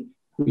Lilly,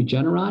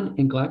 Regeneron,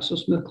 and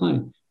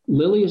GlaxoSmithKline.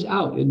 Lilly is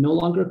out. It no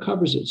longer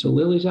covers it. So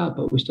Lilly's out,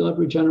 but we still have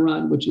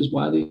Regeneron, which is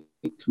widely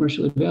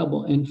commercially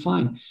available and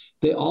fine.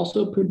 They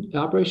also,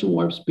 Operation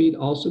Warp Speed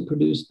also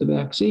produced the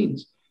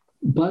vaccines.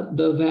 But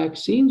the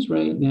vaccines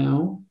right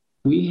now,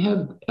 we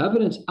have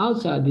evidence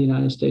outside the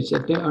United States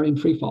that they are in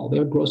free fall.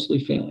 They're grossly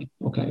failing,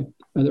 okay?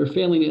 And they're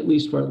failing at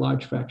least for a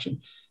large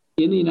fraction.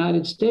 In the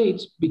United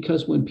States,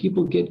 because when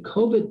people get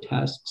COVID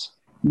tests,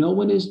 no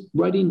one is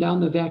writing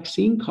down the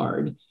vaccine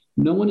card.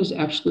 No one is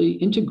actually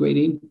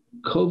integrating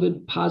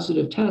COVID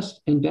positive tests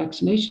and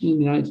vaccination in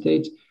the United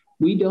States.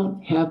 We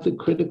don't have the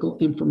critical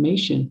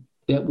information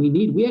that we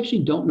need. We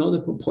actually don't know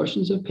the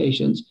proportions of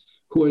patients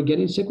who are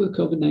getting sick with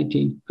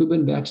COVID-19 who've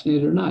been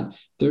vaccinated or not.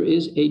 There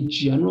is a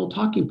general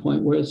talking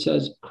point where it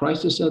says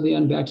crisis of the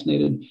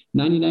unvaccinated,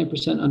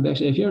 99%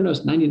 unvaccinated. If you ever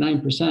notice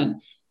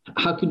 99%,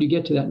 how could you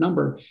get to that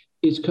number?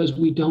 It's because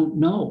we don't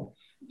know.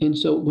 And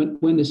so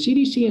when the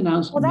CDC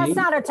announced— Well, that's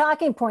not a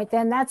talking point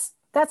then. That's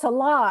a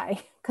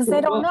lie, because they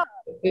don't know.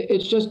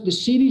 It's just the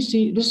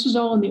CDC, this is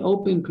all in the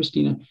open,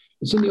 Christina.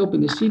 It's in the open.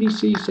 The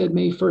CDC said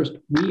May 1st,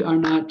 we are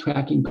not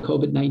tracking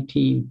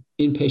COVID-19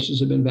 in patients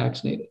who have been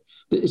vaccinated.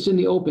 It's in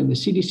the open. The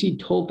CDC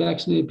told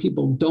vaccinated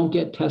people, don't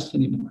get tests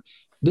anymore.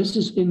 This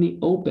is in the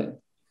open.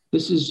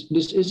 This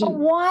isn't— But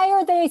why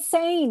are they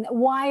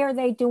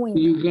doing that?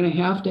 You're going to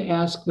have to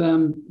ask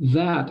them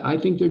that. I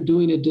think they're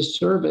doing a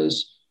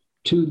disservice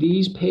to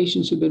these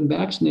patients who've been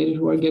vaccinated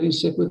who are getting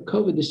sick with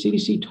COVID. The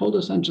CDC told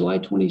us on July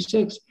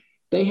 26th,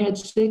 they had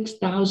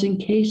 6,000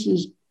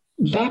 cases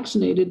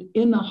vaccinated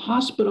in the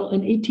hospital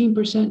and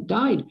 18%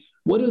 died.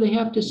 What do they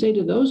have to say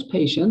to those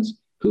patients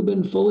who've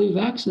been fully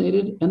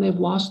vaccinated and they've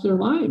lost their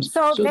lives?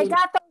 So they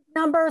got those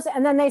numbers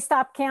and then they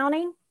stopped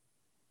counting?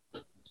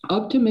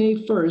 Up to May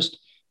 1st,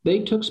 they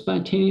took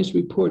spontaneous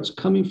reports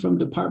coming from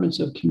departments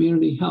of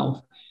community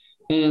health.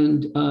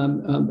 And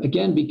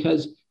again,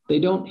 because they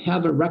don't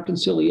have a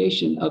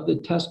reconciliation of the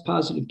test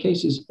positive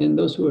cases and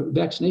those who are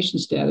vaccination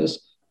status,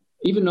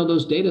 even though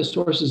those data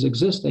sources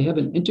exist, they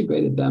haven't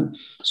integrated them.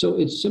 So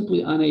it's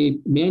simply on a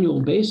manual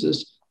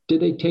basis.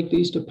 Did they take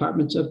these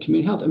departments of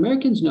community health?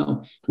 Americans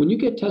know when you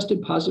get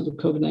tested positive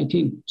with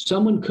COVID-19,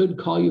 someone could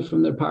call you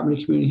from the Department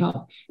of Community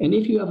Health. And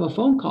if you have a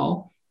phone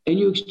call and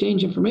you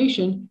exchange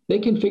information, they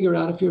can figure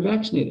out if you're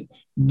vaccinated.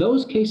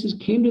 Those cases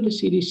came to the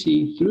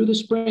CDC through the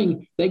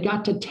spring. They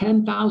got to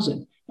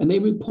 10,000 and they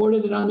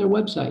reported it on their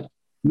website.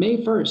 May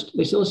 1st,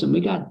 they said, listen, we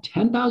got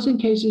 10,000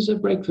 cases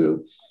of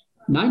breakthrough.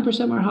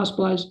 9% were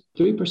hospitalized,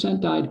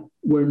 3% died.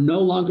 We're no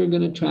longer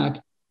going to track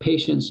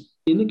patients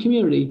in the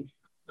community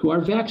who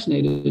are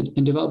vaccinated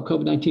and develop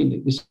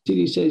COVID-19. The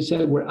CDC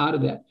said we're out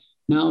of that.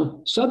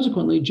 Now,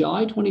 subsequently,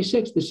 July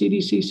 26th, the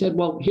CDC said,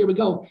 well, here we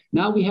go.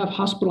 Now we have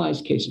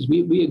hospitalized cases.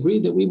 We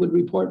agreed that we would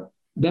report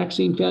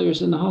vaccine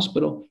failures in the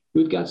hospital.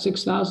 We've got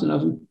 6,000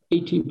 of them,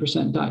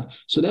 18% died.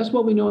 So that's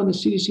what we know on the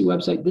CDC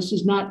website. This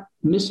is not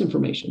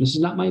misinformation. This is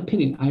not my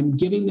opinion. I'm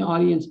giving the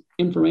audience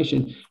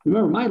information.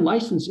 Remember, my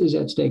license is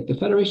at stake. The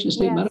Federation of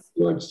State Medical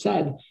Boards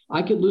said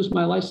I could lose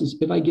my license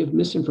if I give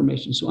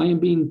misinformation. So I am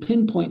being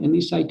pinpoint in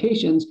these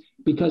citations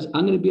because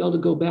I'm going to be able to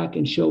go back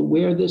and show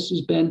where this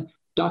has been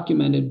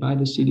documented by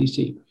the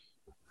CDC.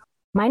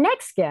 My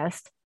next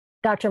guest,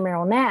 Dr.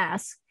 Meryl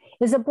Nass,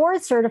 is a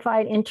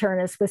board-certified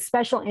internist with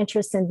special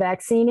interest in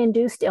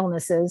vaccine-induced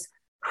illnesses,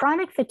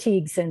 chronic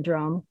fatigue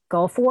syndrome,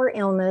 Gulf War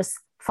illness,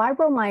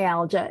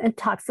 fibromyalgia, and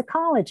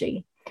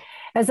toxicology.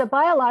 As a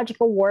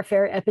biological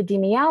warfare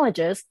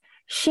epidemiologist,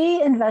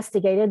 she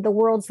investigated the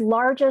world's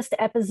largest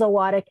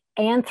epizootic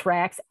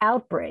anthrax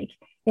outbreak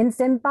in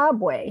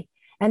Zimbabwe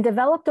and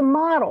developed a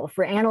model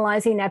for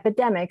analyzing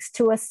epidemics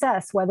to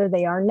assess whether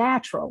they are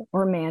natural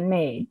or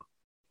man-made.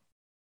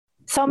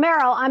 So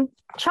Meryl, I'm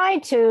trying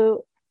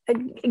to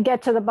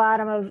get to the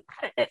bottom of,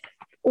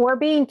 we're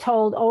being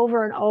told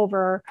over and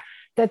over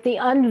that the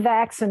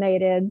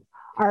unvaccinated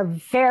are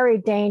very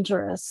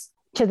dangerous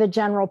to the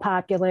general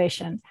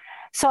population.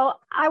 So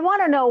I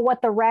want to know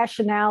what the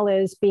rationale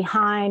is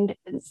behind,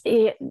 this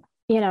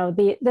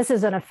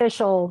is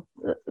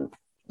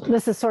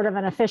sort of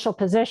an official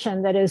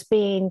position that is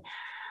being,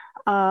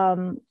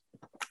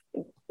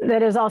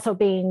 that is also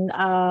being,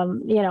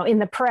 in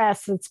the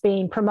press, it's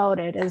being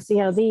promoted as,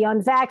 the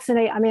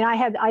unvaccinated. I mean,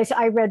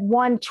 I read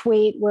one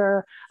tweet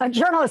where a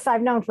journalist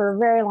I've known for a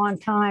very long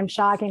time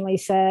shockingly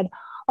said,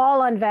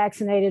 all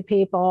unvaccinated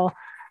people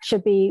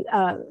should be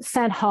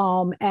sent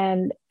home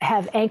and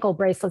have ankle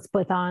bracelets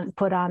put on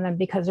them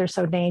because they're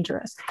so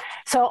dangerous.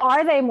 So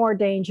are they more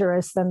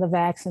dangerous than the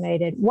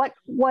vaccinated?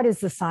 What is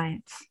the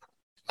science?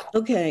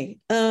 Okay.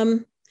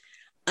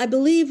 I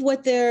believe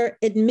what they're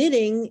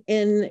admitting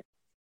in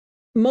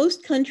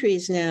most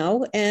countries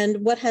now, and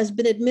what has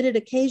been admitted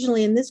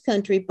occasionally in this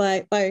country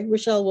by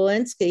Rochelle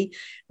Walensky,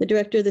 the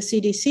director of the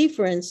CDC,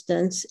 for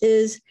instance,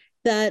 is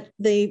that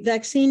the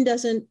vaccine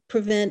doesn't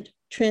prevent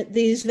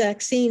these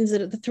vaccines,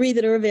 that are the three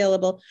that are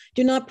available,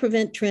 do not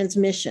prevent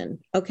transmission,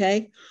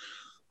 okay?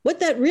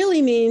 What that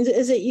really means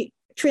is that you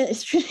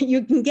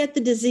can get the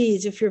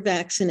disease if you're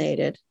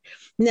vaccinated.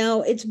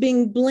 Now, it's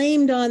being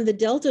blamed on the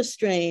Delta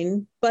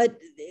strain, but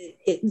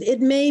it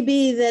may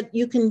be that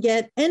you can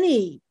get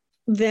any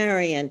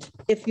variant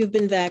if you've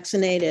been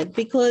vaccinated,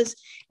 because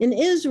in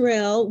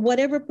Israel,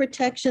 whatever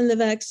protection the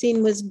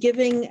vaccine was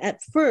giving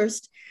at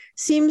first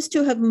seems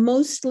to have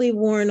mostly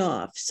worn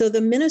off. So the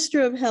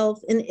Minister of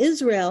Health in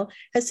Israel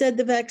has said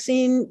the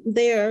vaccine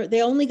there,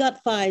 they only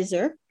got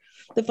Pfizer.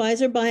 The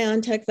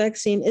Pfizer-BioNTech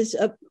vaccine is,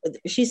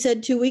 she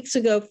said 2 weeks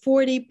ago,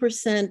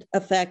 40%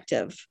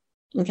 effective.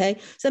 Okay,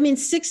 so that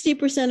means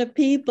 60% of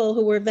people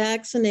who were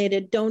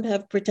vaccinated don't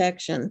have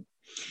protection.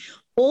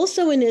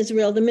 Also in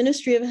Israel, the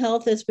Ministry of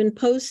Health has been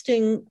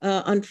posting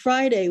on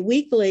Friday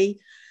weekly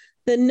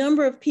the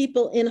number of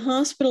people in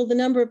hospital, the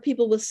number of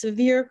people with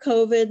severe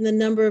COVID, and the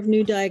number of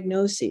new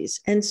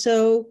diagnoses. And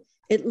so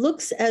it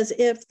looks as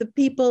if the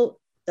people,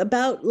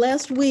 about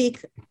last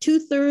week,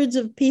 2/3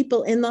 of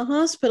people in the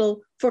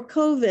hospital for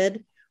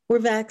COVID were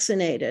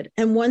vaccinated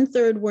and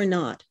 1/3 were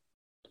not,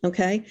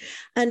 okay?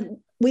 And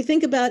we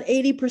think about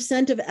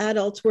 80% of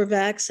adults were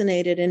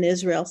vaccinated in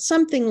Israel,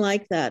 something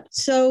like that.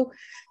 So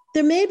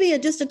there may be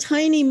just a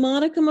tiny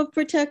modicum of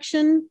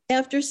protection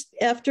after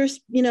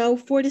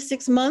 4 to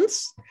 6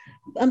 months.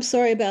 I'm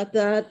sorry about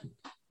that.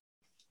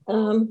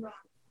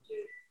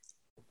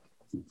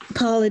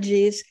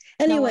 Apologies.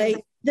 Anyway,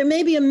 there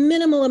may be a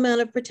minimal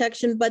amount of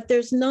protection, but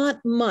there's not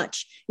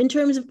much in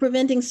terms of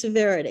preventing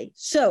severity.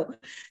 So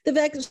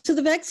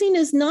the vaccine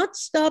is not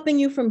stopping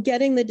you from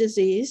getting the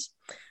disease.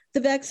 The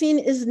vaccine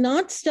is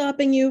not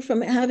stopping you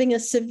from having a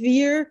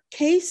severe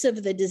case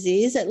of the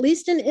disease. At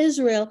least in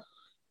Israel,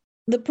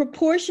 the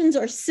proportions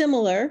are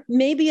similar.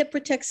 Maybe it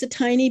protects a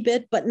tiny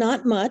bit, but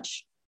not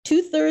much.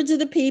 2/3 of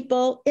the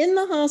people in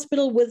the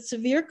hospital with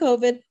severe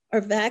COVID are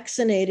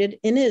vaccinated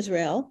in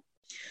Israel.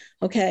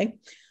 Okay.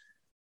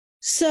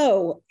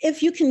 So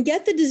if you can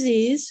get the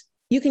disease,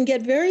 you can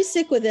get very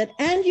sick with it,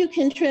 and you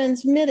can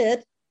transmit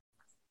it,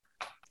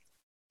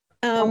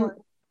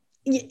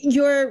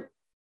 you're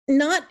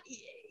not,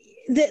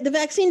 the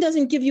vaccine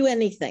doesn't give you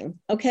anything,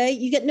 okay?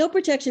 You get no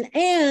protection,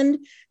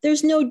 and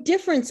there's no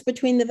difference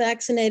between the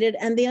vaccinated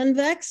and the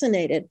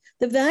unvaccinated.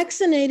 The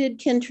vaccinated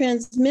can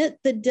transmit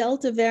the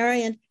Delta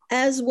variant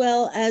as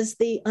well as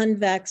the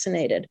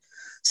unvaccinated.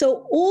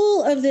 So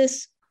all of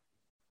this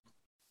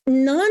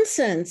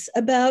nonsense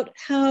about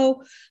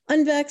how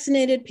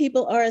unvaccinated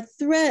people are a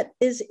threat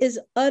is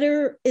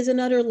an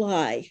utter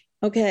lie,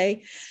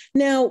 okay?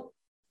 Now,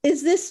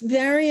 Is this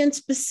variant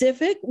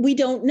specific? We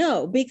don't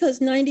know, because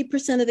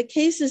 90% of the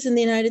cases in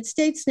the United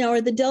States now are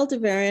the Delta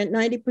variant.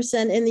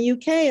 90% in the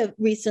UK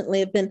recently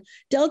have been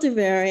Delta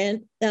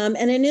variant, and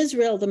in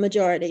Israel, the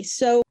majority.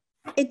 So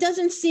there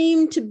doesn't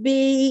seem to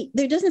be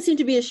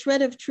a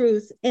shred of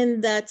truth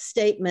in that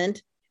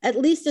statement, at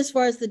least as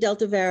far as the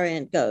Delta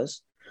variant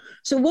goes.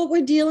 So what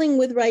we're dealing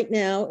with right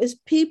now is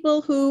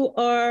people who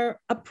are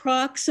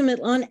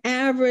on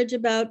average,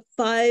 about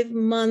 5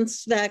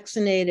 months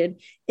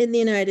vaccinated in the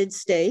United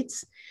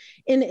States.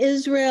 In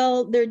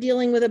Israel, they're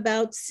dealing with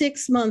about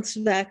 6 months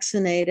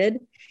vaccinated.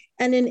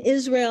 And in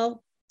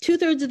Israel,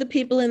 2/3 of the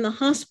people in the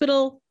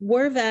hospital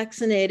were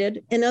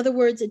vaccinated. In other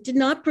words, it did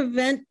not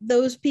prevent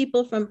those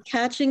people from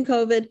catching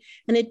COVID,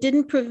 and it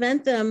didn't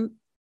prevent them,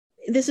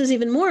 this is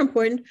even more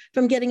important,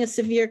 from getting a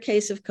severe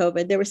case of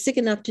COVID. They were sick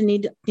enough to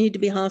need to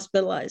be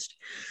hospitalized.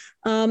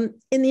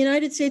 In the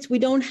United States, we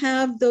don't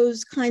have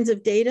those kinds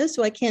of data,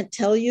 so I can't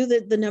tell you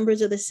that the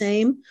numbers are the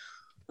same.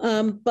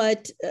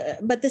 But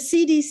the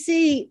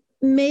CDC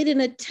made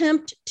an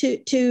attempt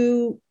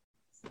to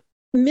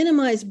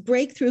minimize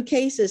breakthrough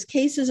cases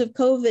of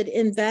COVID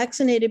in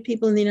vaccinated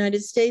people in the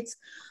United States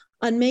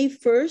on May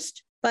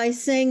 1st by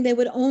saying they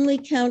would only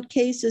count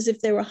cases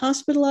if they were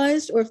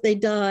hospitalized or if they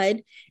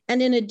died.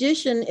 And in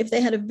addition, if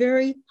they had a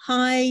very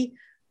high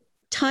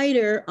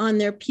titer on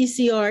their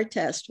PCR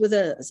test with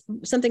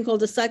something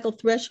called a cycle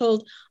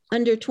threshold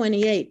under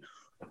 28,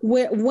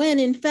 when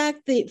in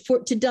fact,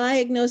 to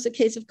diagnose a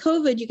case of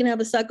COVID, you can have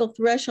a cycle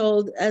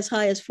threshold as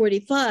high as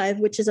 45,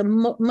 which is a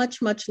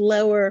much, much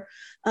lower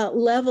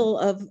level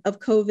of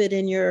COVID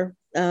in your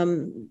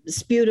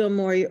sputum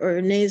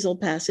or nasal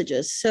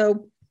passages.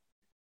 So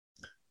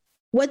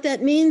what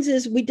that means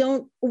is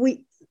the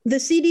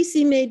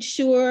CDC made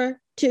sure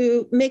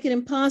to make it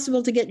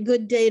impossible to get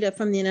good data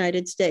from the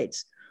United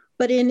States.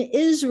 But in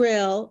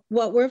Israel,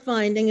 what we're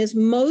finding is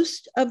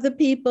most of the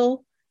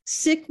people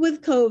sick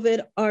with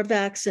COVID are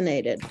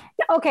vaccinated.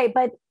 Okay,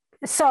 but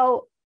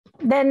so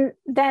then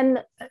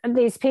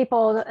these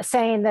people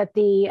saying that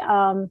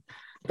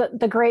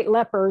the great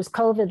lepers,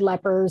 COVID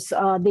lepers,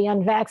 the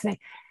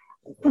unvaccinated,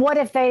 what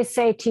if they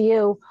say to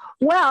you,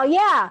 well,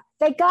 yeah,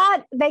 they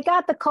got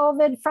the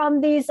COVID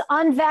from these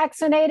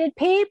unvaccinated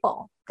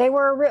people. They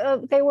were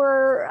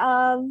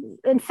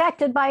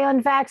infected by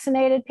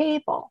unvaccinated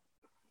people.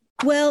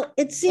 Well,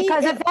 it seems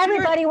because if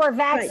everybody were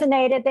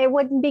vaccinated, right, they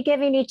wouldn't be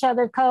giving each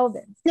other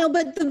COVID. No,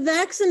 but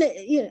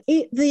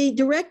the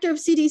director of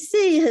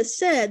CDC has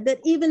said that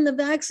even the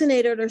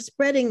vaccinated are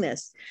spreading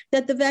this,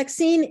 that the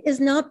vaccine is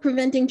not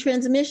preventing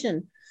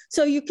transmission.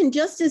 So you can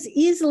just as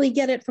easily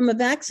get it from a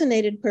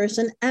vaccinated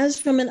person as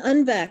from an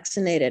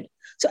unvaccinated.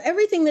 So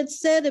everything that's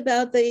said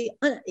about the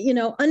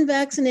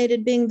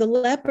unvaccinated being the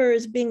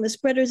lepers, being the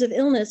spreaders of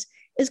illness,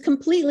 is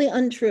completely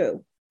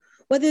untrue.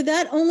 Whether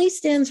that only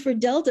stands for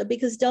Delta,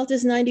 because Delta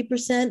is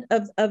 90%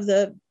 of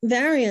the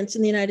variants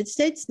in the United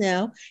States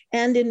now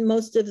and in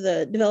most of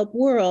the developed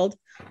world,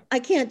 I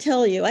can't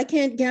tell you. I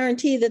can't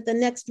guarantee that the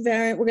next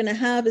variant we're going to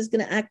have is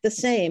going to act the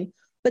same.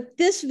 But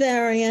this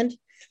variant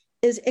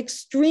is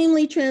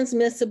extremely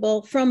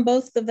transmissible from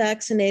both the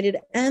vaccinated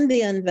and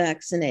the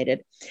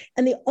unvaccinated.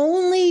 And the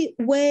only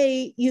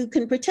way you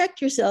can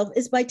protect yourself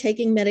is by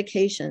taking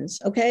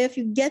medications, okay? If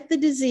you get the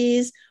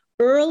disease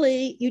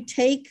early, you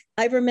take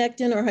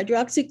ivermectin or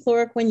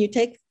hydroxychloroquine, you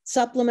take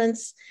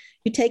supplements,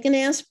 you take an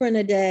aspirin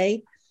a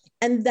day,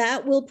 and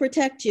that will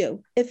protect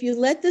you. If you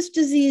let this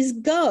disease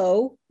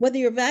go, whether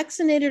you're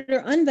vaccinated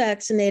or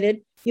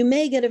unvaccinated, you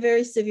may get a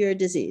very severe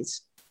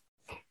disease.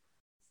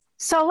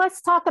 So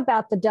let's talk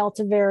about the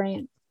Delta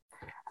variant.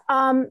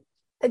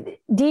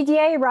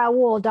 Didier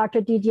Raoult,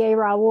 Dr. Didier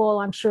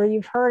Raoult, I'm sure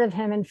you've heard of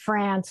him in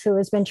France, who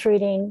has been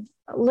treating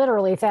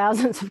literally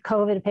thousands of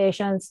COVID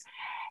patients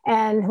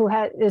and who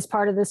is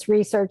part of this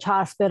research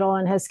hospital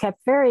and has kept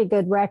very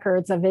good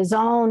records of his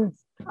own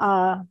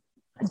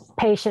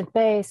patient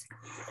base.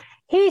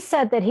 He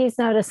said that he's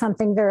noticed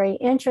something very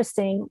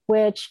interesting,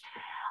 which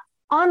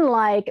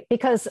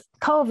because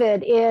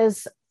COVID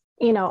is,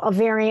 a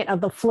variant of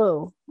the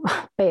flu,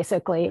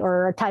 basically,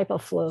 or a type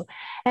of flu.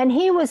 And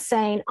he was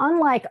saying,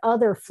 unlike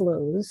other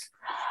flus,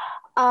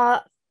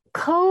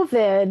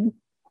 COVID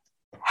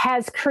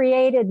has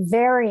created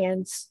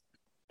variants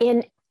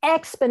in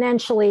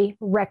exponentially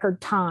record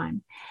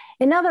time.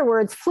 In other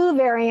words, flu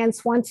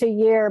variants, once a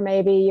year,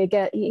 maybe you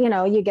get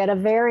a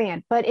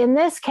variant. But in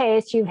this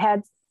case, you've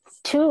had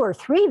 2 or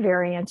 3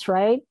 variants,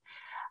 right?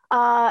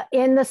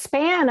 In the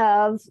span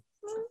of,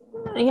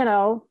 in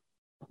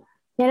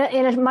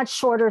a much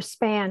shorter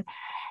span.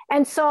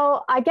 And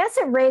so I guess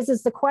it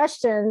raises the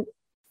question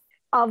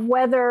of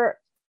whether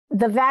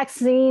the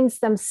vaccines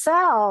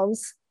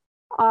themselves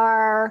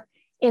are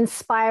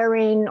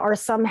inspiring or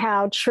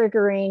somehow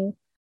triggering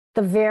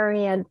the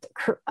variant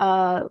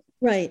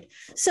Right.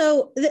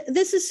 So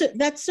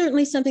that's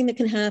certainly something that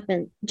can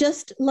happen.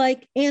 Just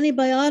like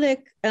antibiotic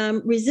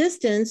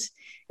resistance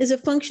is a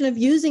function of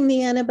using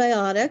the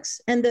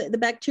antibiotics, and the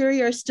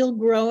bacteria are still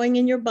growing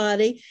in your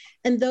body.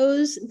 And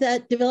those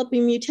that develop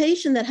a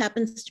mutation that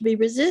happens to be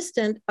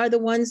resistant are the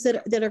ones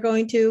that are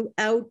going to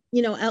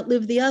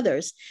outlive the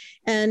others.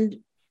 And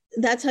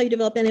that's how you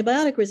develop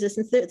antibiotic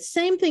resistance. The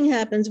same thing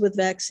happens with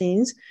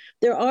vaccines.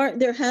 There's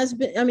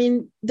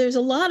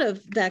a lot of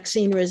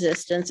vaccine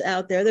resistance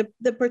out there.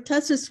 The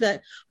pertussis,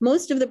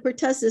 most of the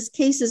pertussis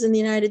cases in the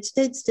United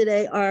States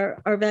today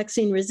are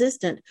vaccine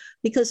resistant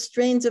because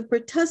strains of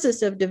pertussis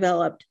have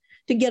developed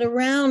to get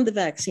around the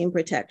vaccine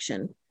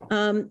protection.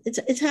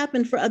 It's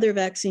happened for other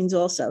vaccines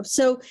also.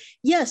 So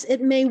yes,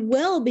 it may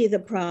well be the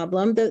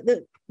problem.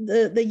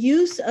 The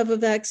use of a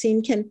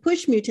vaccine can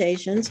push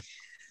mutations.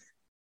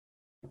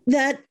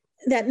 That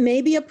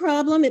may be a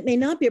problem. It may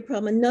not be a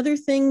problem. Another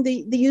thing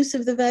the use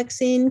of the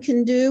vaccine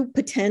can do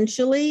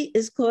potentially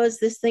is cause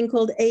this thing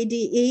called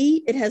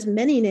ADE. It has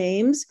many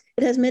names.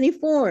 It has many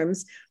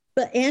forms,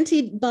 but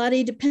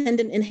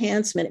antibody-dependent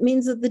enhancement. It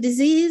means that the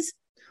disease,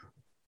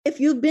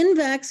 if you've been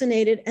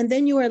vaccinated and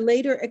then you are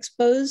later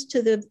exposed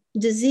to the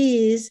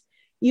disease,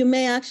 you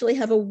may actually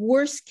have a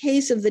worse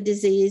case of the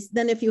disease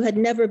than if you had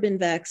never been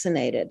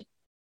vaccinated.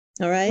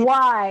 All right?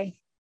 Why?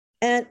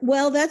 And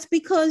well, that's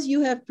because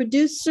you have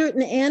produced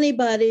certain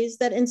antibodies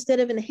that instead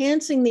of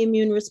enhancing the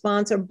immune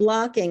response are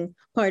blocking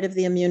part of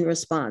the immune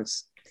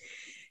response.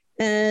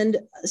 And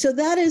so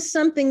that is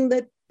something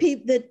that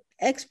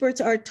experts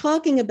are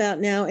talking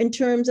about now in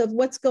terms of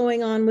what's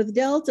going on with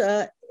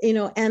Delta,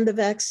 and the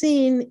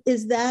vaccine.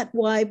 Is that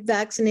why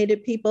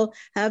vaccinated people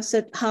have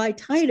such high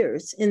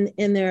titers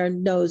in their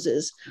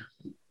noses?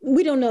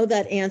 We don't know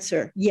that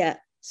answer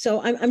yet.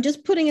 So I'm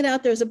just putting it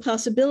out there as a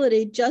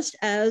possibility, just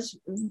as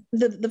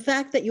the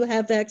fact that you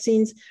have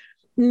vaccines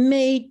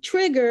may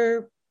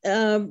trigger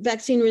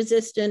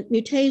vaccine-resistant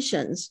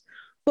mutations.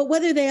 But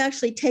whether they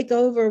actually take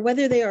over,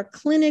 whether they are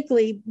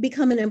clinically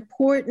become an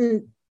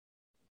important,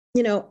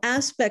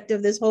 aspect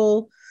of this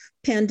whole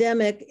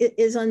pandemic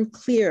is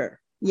unclear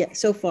yet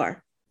so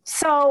far.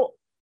 So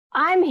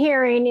I'm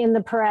hearing in the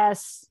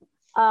press,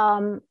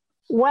 people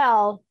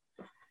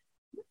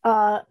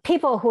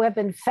who have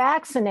been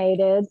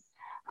vaccinated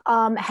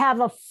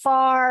have a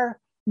far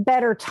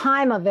better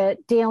time of it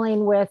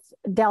dealing with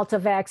Delta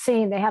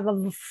vaccine. They have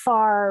a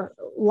far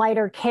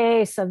lighter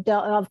case of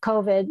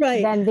COVID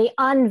than the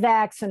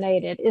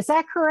unvaccinated. Is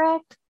that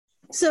correct?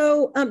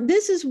 So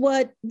this is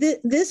what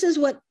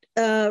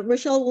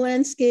Rochelle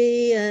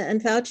Walensky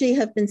and Fauci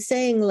have been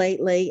saying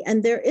lately,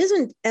 and there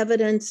isn't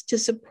evidence to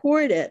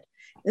support it.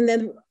 And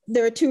then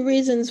there are two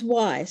reasons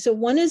why. So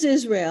one is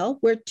Israel,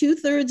 where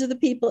 2/3 of the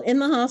people in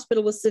the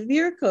hospital with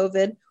severe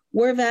COVID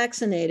were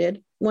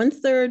vaccinated.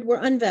 1/3 were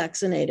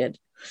unvaccinated,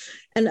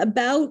 and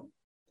about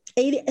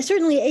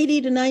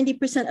 80 to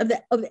 90%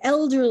 of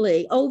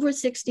elderly over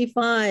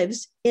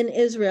 65s in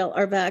Israel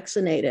are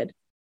vaccinated.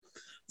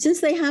 Since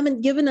they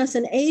haven't given us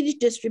an age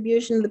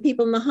distribution of the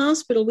people in the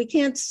hospital, we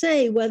can't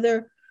say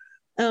whether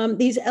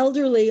these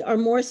elderly are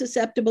more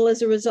susceptible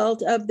as a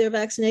result of their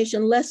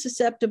vaccination, less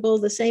susceptible,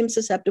 the same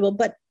susceptible.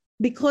 But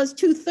because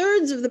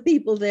 2/3 of the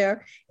people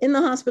there in the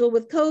hospital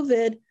with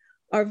COVID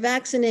are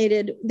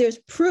vaccinated, there's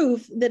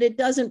proof that it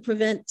doesn't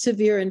prevent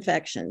severe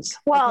infections.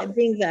 Well,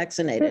 being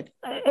vaccinated.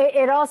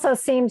 It also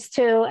seems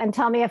to, and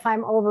tell me if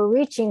I'm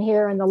overreaching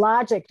here in the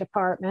logic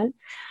department,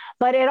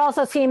 but it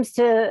also seems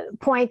to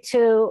point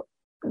to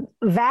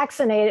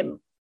vaccinated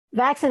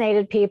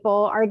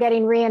people are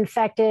getting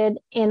reinfected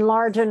in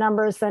larger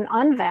numbers than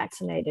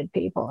unvaccinated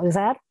people. Is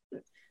that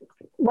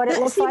what it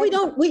looks like?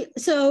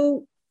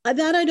 So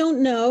that I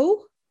don't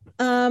know.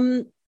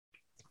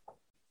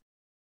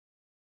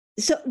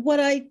 So what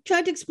I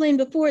tried to explain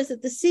before is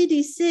that the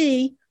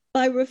CDC,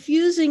 by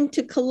refusing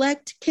to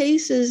collect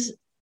cases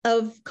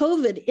of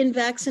COVID in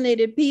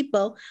vaccinated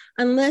people,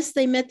 unless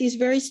they met these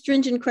very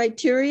stringent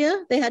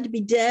criteria, they had to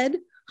be dead,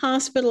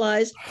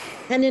 hospitalized,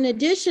 and in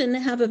addition,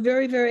 have a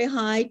very, very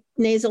high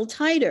nasal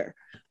titer.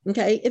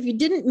 Okay, if you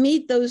didn't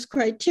meet those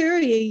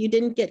criteria, you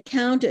didn't get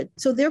counted.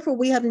 So therefore,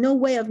 we have no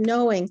way of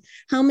knowing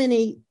how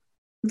many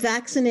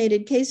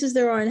vaccinated cases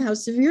there are and how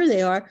severe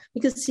they are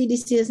because the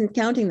CDC isn't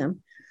counting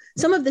them.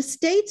 Some of the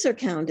states are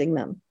counting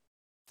them.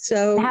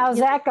 So how's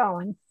that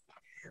going?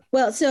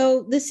 Well,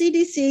 so the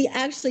CDC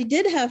actually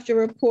did have to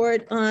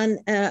report on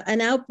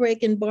an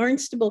outbreak in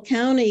Barnstable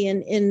County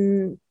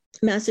in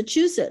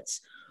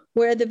Massachusetts,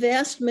 where the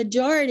vast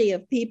majority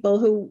of people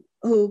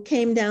who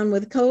came down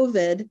with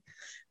COVID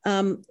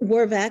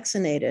were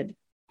vaccinated.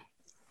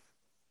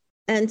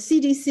 And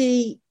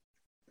CDC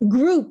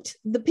grouped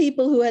the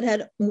people who had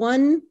had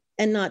one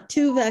and not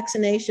two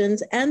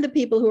vaccinations, and the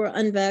people who are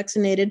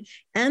unvaccinated,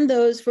 and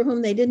those for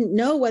whom they didn't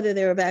know whether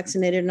they were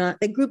vaccinated or not.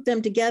 They grouped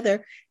them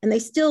together, and they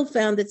still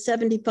found that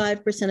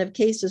 75% of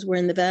cases were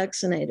in the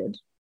vaccinated.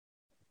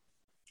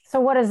 So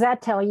what does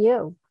that tell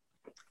you?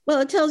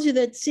 Well, it tells you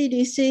that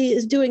CDC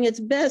is doing its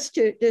best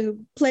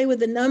to play with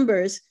the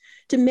numbers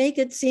to make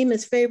it seem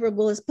as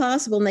favorable as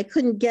possible. And they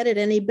couldn't get it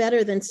any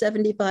better than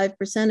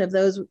 75% of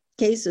those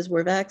cases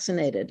were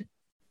vaccinated.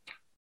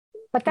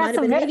 But that's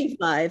might have been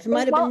 85,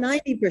 might have been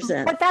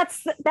 90%. But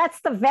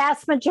that's the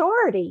vast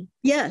majority.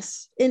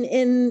 Yes,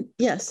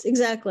 yes,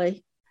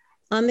 exactly.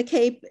 On the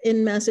Cape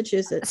in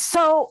Massachusetts.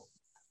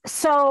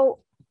 So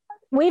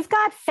we've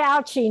got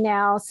Fauci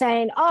now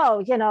saying,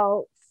 oh,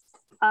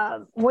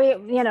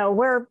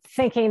 we're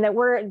thinking that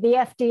we're the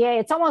FDA.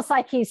 It's almost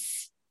like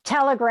he's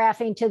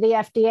telegraphing to the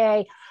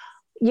FDA,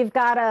 you've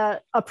got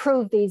to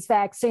approve these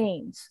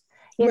vaccines.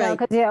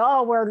 Because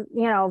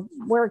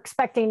we're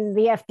expecting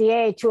the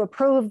FDA to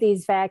approve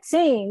these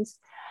vaccines.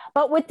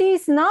 But with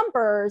these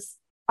numbers,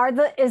 are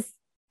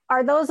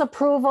those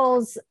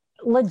approvals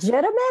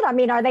legitimate? I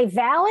mean, are they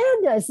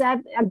valid? Is that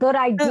a good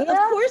idea? Of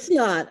course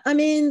not. I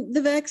mean,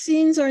 the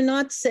vaccines are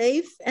not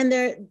safe, and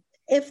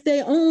if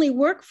they only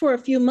work for a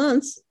few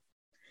months,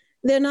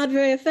 they're not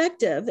very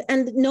effective.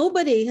 And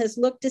nobody has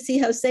looked to see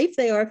how safe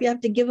they are if you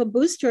have to give a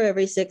booster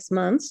every 6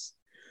 months.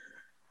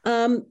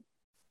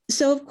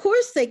 So of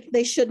course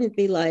they shouldn't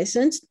be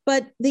licensed,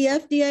 but the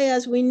FDA,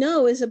 as we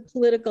know, is a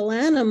political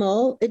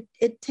animal.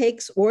 It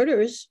takes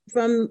orders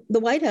from the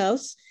White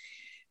House.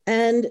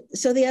 And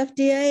so the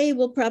FDA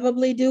will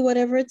probably do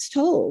whatever it's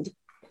told.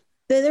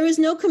 There is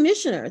no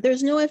commissioner.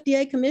 There's no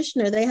FDA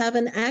commissioner. They have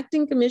an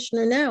acting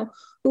commissioner now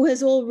who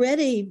has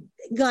already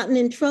gotten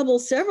in trouble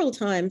several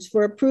times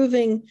for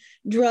approving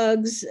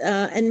drugs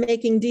and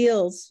making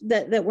deals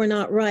that were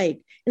not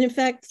right. And in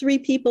fact, 3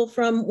 people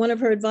from one of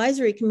her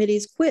advisory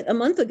committees quit a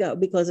month ago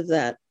because of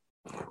that.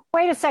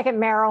 Wait a second,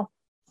 Meryl.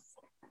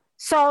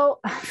 So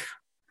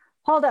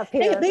hold up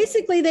here.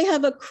 Basically, they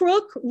have a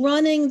crook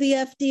running the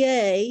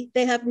FDA.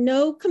 They have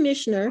no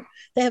commissioner.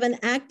 They have an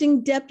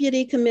acting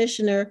deputy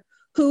commissioner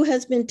who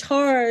has been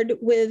tarred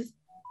with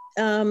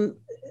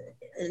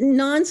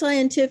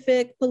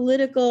non-scientific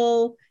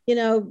political,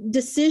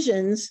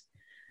 decisions,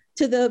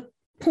 to the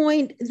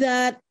point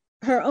that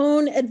her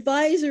own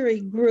advisory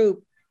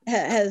group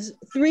has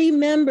 3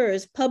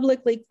 members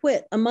publicly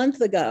quit a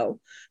month ago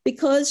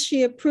because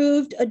she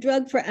approved a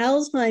drug for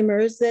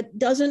Alzheimer's that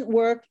doesn't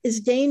work, is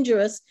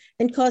dangerous,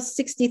 and costs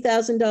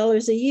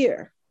 $60,000 a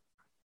year.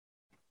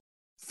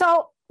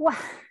 So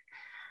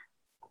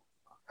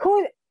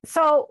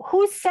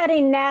who's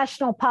setting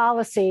national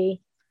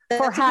policy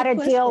for how to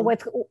deal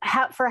with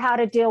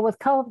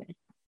COVID?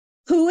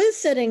 Who is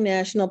setting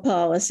national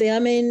policy? I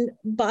mean,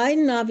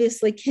 Biden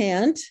obviously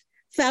can't.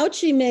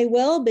 Fauci may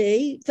well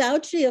be.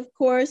 Fauci, of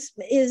course,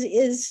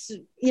 is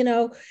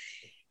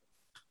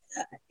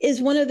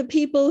one of the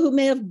people who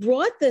may have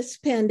brought this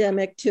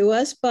pandemic to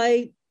us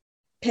by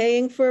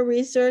paying for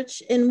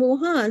research in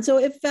Wuhan. So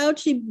if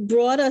Fauci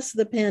brought us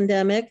the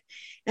pandemic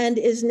and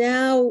is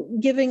now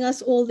giving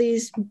us all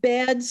these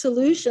bad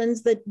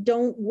solutions that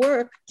don't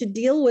work to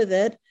deal with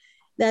it,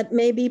 that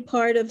may be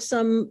part of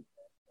some,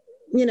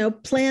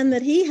 plan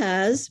that he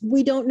has.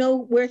 We don't know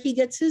where he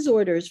gets his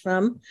orders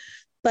from,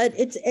 but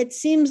it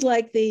seems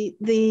like the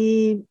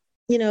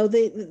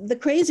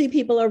crazy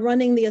people are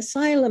running the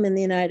asylum in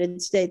the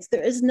United States.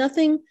 There is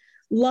nothing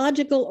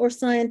logical or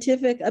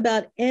scientific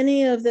about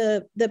any of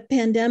the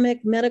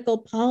pandemic medical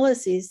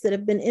policies that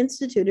have been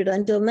instituted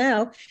until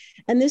now.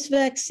 And this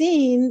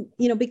vaccine,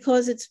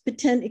 because it's it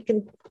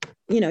can,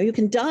 you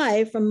can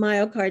die from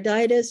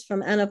myocarditis,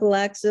 from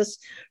anaphylaxis,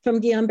 from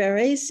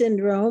Guillain-Barré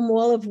syndrome,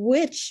 all of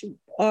which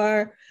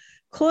are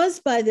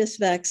caused by this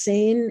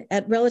vaccine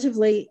at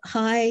relatively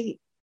high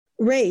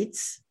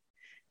rates.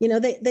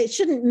 They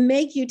shouldn't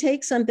make you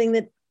take something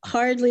that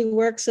hardly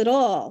works at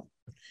all.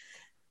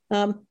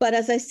 But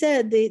as I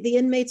said, the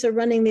inmates are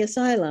running the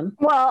asylum.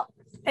 Well,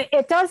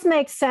 it does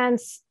make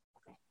sense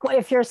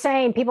if you're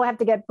saying people have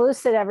to get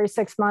boosted every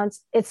 6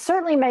 months. It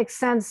certainly makes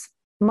sense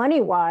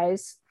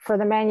money-wise for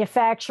the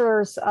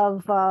manufacturers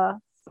of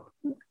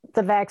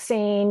the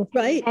vaccine,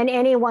 right, and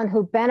anyone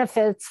who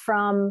benefits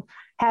from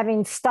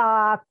having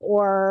stock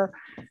or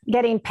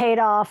getting paid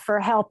off for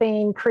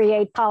helping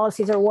create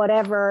policies or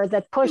whatever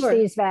that push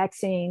these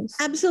vaccines.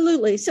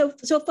 Absolutely. So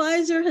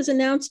Pfizer has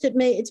announced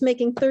it's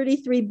making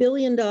 $33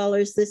 billion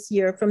this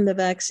year from the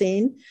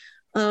vaccine.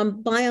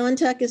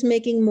 BioNTech is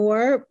making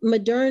more.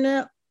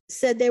 Moderna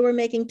said they were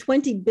making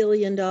 $20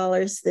 billion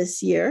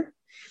this year.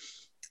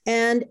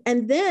 And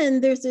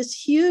then there's this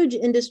huge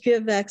industry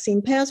of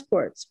vaccine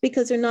passports,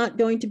 because they're not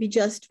going to be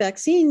just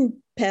vaccine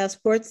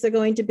passports. They're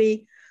going to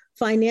be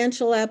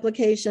financial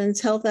applications,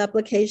 health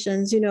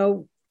applications.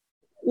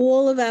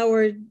 All of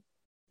our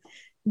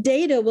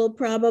data will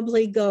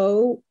probably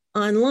go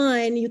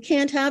online. You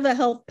can't have a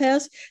health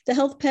pass. The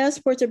health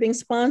passports are being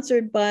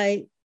sponsored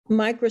by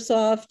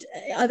Microsoft,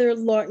 other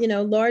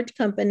large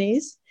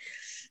companies.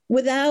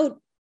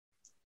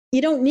 You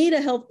don't need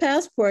a health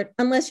passport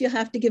unless you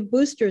have to give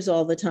boosters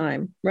all the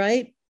time,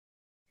 right?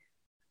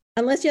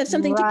 Unless you have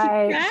something to keep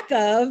track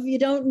of, you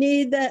don't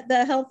need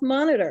the health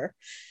monitor.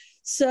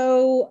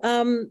 So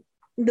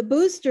the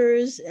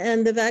boosters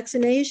and the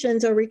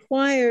vaccinations are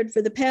required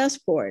for the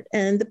passport.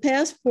 And the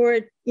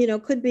passport,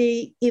 could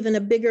be even a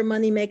bigger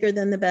moneymaker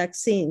than the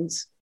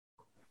vaccines.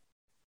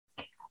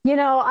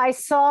 I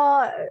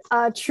saw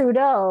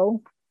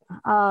Trudeau,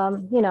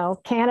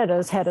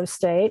 Canada's head of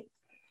state,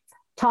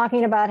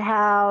 talking about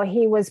how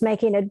he was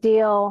making a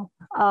deal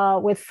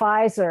with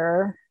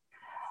Pfizer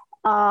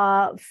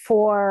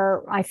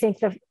for, I think,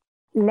 the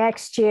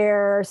next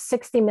year,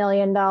 $60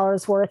 million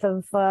worth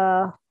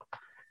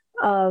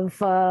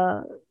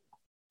of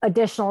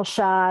additional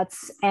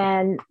shots,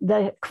 and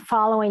the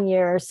following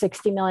year,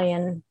 60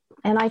 million.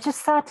 And I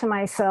just thought to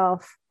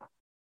myself,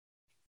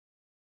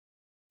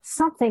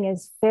 something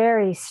is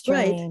very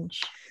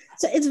strange. Right.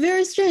 So it's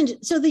very strange.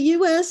 So the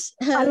U.S.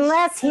 has,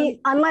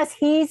 unless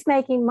he's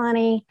making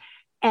money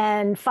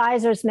and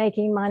Pfizer's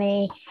making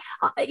money,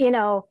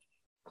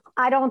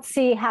 I don't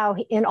see how,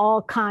 in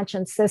all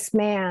conscience, this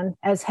man,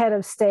 as head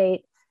of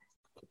state,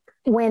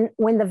 when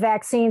the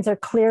vaccines are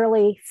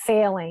clearly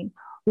failing,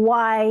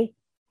 why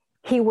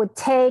he would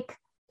take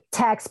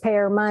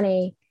taxpayer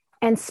money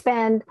and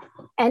spend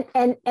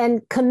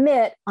and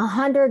commit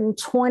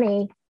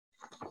 $120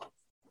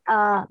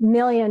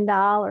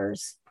 million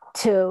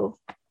to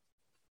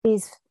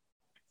these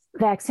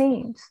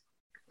vaccines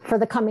for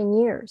the coming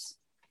years.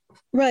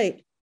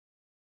 Right.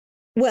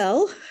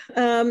 Well,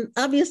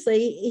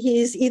 obviously,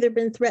 he's either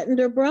been threatened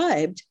or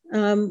bribed.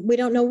 We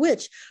don't know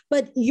which.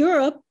 But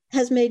Europe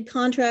has made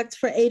contracts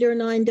for 8 or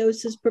 9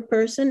 doses per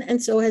person,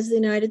 and so has the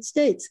United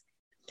States.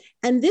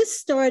 And this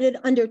started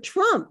under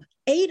Trump,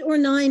 8 or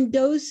 9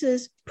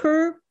 doses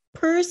per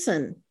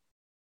person.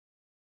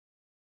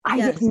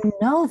 I didn't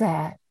know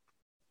that.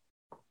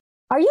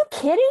 Are you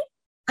kidding?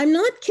 I'm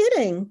not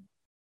kidding.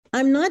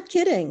 I'm not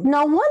kidding.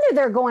 No wonder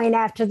they're going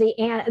after the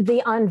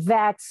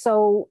unvaxxed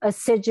so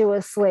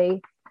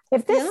assiduously.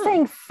 If this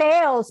thing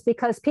fails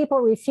because people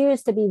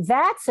refuse to be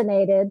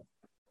vaccinated,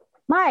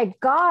 my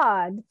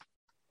God.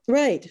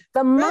 Right.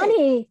 The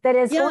money that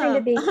is going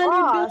to be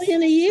 $100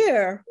 billion a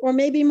year, or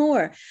maybe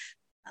more.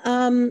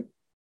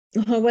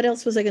 What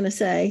else was I going to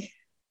say?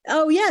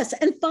 Oh, yes.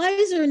 And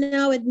Pfizer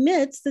now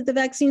admits that the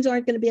vaccines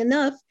aren't going to be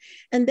enough,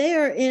 and they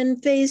are in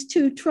phase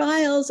 2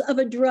 trials of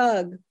a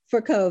drug for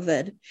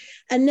COVID.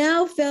 And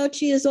now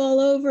Fauci is all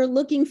over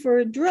looking for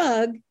a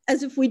drug,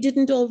 as if we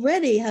didn't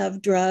already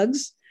have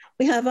drugs.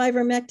 We have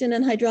ivermectin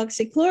and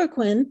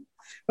hydroxychloroquine,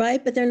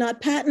 right? But they're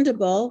not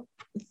patentable.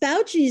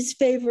 Fauci's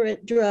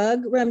favorite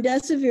drug,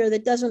 remdesivir,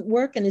 that doesn't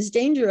work and is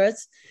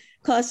dangerous,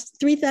 costs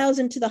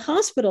 $3,000 to the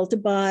hospital to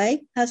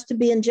buy, has to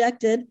be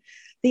injected.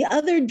 The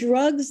other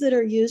drugs that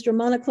are used, or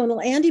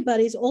monoclonal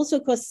antibodies, also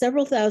cost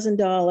several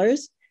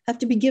 $1,000s, have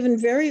to be given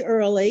very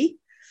early.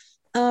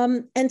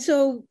 And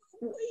so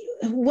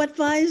what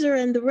Pfizer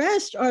and the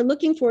rest are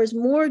looking for is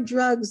more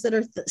drugs that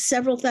are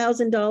several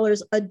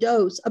 $1,000s a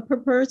dose per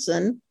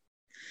person,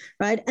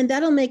 right? And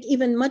that'll make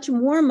even much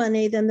more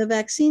money than the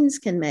vaccines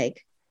can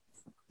make.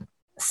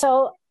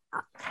 So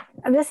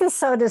this is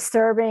so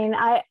disturbing.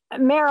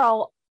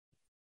 Meryl,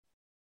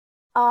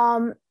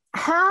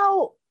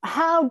 how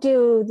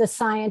do the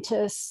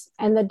scientists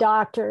and the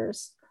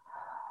doctors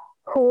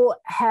who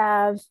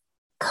have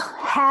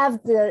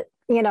the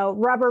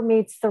rubber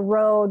meets the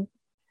road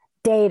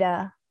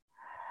data,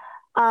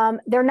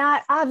 they're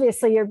not,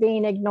 obviously you're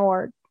being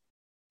ignored.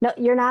 No,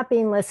 you're not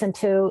being listened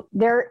to.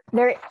 They're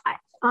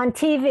on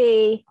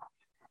TV.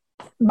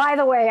 By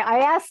the way, I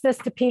asked this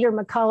to Peter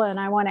McCullough, and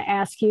I want to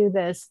ask you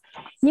this.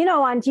 You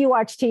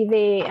watch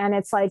TV and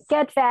it's like,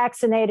 get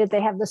vaccinated.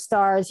 They have the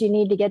stars. You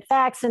need to get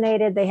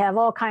vaccinated. They have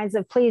all kinds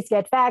of, please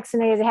get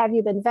vaccinated. Have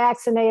you been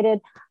vaccinated?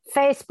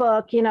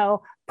 Facebook,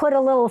 put a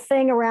little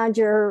thing around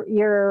your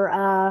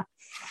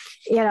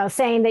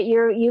saying that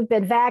you've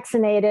been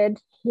vaccinated,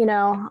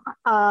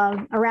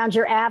 around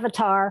your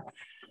avatar.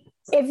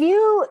 If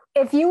you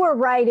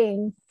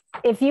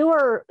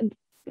were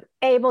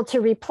able to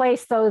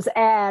replace those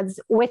ads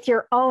with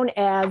your own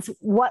ads,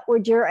 what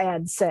would your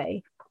ads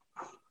say?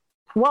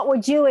 What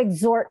would you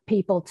exhort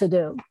people to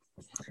do?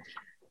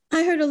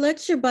 I heard a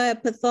lecture by a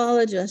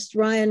pathologist,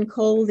 Ryan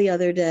Cole, the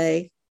other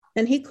day,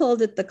 and he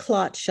called it the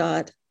clot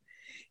shot.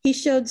 He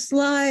showed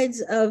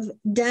slides of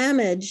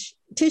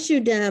tissue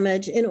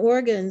damage in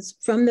organs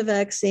from the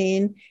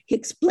vaccine. He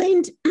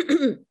explained,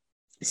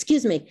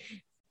 excuse me,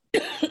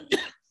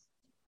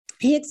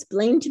 he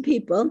explained to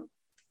people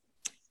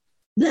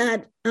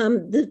that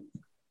the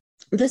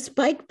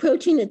spike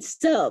protein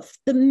itself,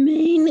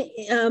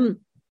 the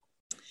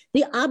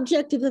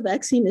object of the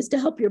vaccine is to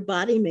help your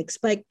body make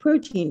spike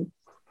protein.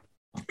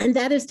 And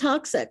that is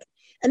toxic.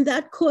 And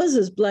that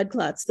causes blood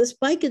clots, the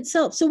spike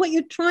itself. So what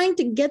you're trying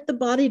to get the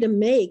body to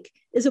make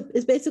is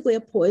basically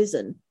a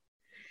poison.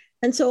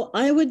 And so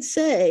I would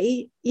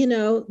say,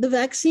 the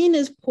vaccine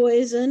is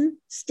poison.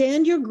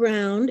 Stand your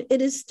ground.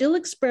 It is still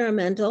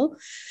experimental,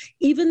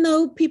 even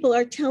though people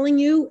are telling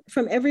you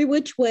from every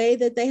which way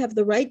that they have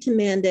the right to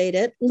mandate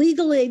it.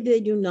 Legally, they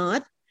do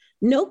not.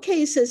 No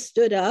case has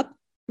stood up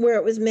where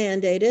it was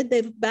mandated.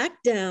 They've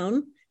backed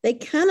down. They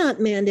cannot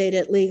mandate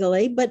it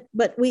legally, but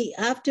we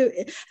have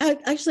to.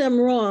 Actually, I'm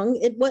wrong.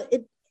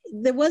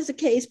 There was a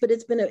case, but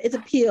it's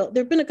appeal.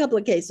 There've been a couple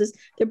of cases.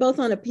 They're both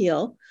on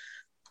appeal.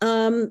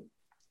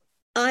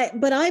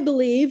 But I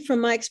believe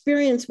from my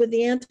experience with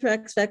the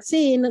anthrax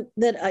vaccine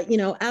that,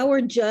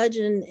 our judge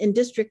in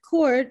district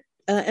court,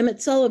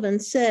 Emmett Sullivan,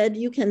 said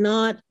you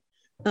cannot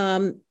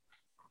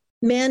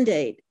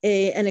mandate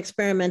an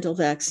experimental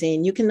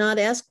vaccine. You cannot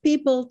ask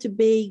people to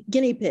be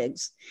guinea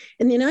pigs.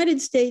 In the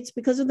United States,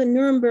 because of the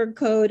Nuremberg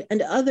Code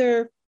and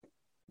other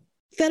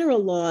federal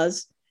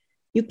laws,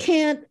 you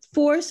can't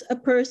force a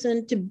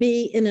person to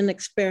be in an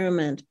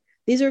experiment.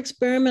 These are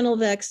experimental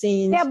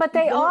vaccines. Yeah, but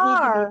they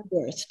are.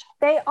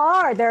 They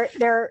are.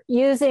 They're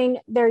using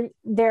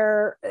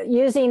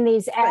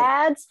these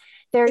ads.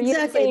 They're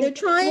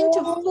trying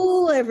to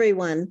fool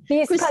everyone.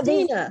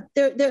 Christina,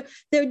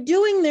 they're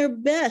doing their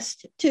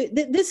best to.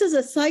 This is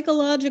a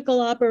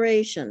psychological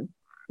operation.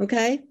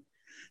 Okay,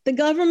 the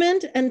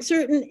government and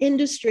certain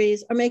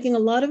industries are making a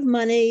lot of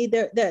money.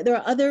 There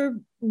are other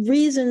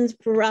reasons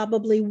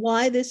probably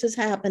why this is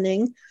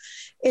happening.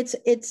 It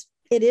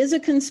is a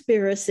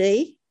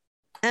conspiracy.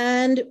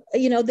 And,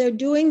 they're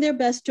doing their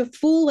best to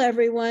fool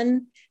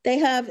everyone. They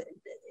have,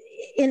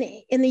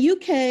 in the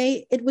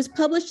UK, it was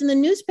published in the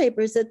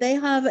newspapers that they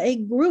have a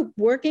group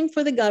working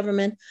for the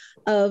government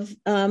of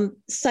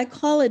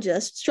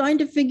psychologists trying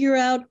to figure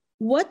out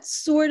what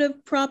sort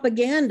of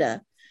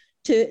propaganda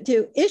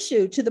to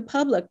issue to the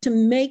public to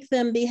make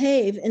them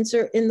behave in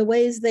the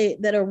ways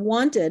that are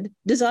wanted,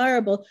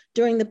 desirable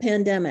during the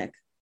pandemic.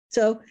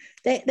 So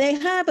they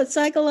have a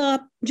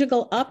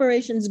psychological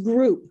operations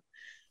group.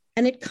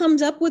 And it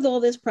comes up with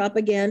all this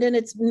propaganda and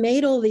it's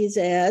made all these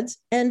ads.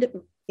 And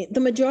the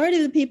majority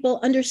of the people,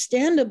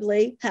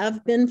 understandably,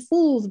 have been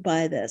fooled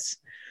by this.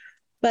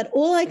 But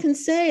all I can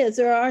say is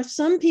there are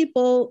some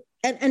people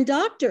and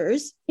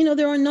doctors,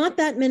 there are not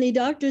that many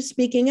doctors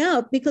speaking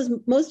out because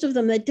most of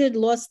them that did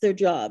lost their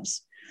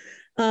jobs.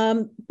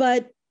 And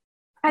the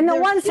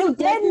ones who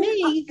didn't,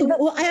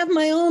 I have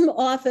my own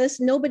office.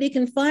 Nobody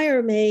can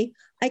fire me.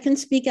 I can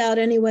speak out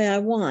any way I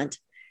want.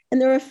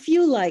 And there are a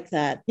few like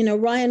that.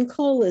 Ryan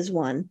Cole is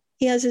one.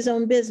 He has his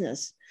own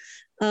business.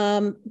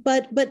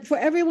 But for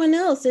everyone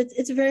else,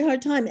 it's a very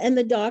hard time. And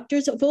the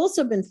doctors have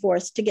also been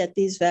forced to get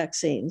these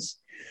vaccines.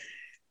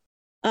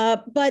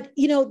 But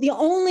the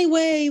only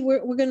way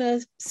we're going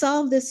to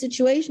solve this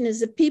situation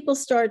is if people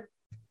start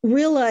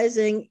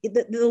realizing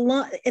that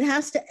it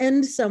has to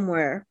end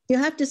somewhere. You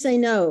have to say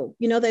no.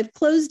 They've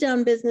closed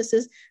down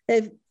businesses.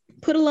 They've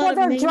put a lot of...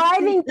 They're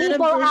driving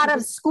people out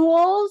of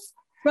schools.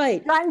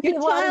 Right.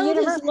 Your child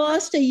has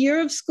lost a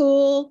year of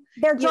school.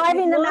 They're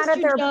driving them out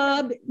of their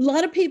job. A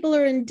lot of people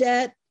are in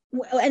debt.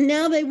 And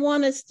now they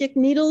want to stick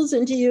needles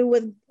into you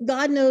with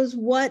God knows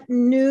what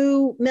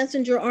new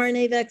messenger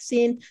RNA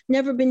vaccine,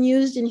 never been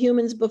used in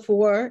humans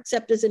before,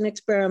 except as an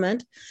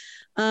experiment.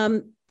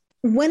 When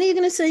are you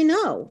going to say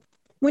no?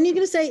 When are you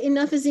going to say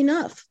enough is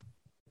enough?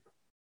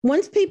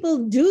 Once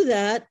people do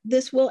that,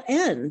 this will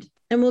end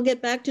and we'll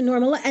get back to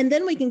normal. And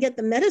then we can get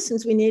the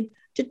medicines we need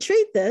to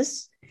treat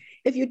this.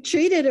 If you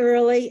treat it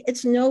early,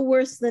 it's no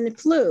worse than the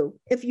flu.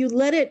 If you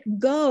let it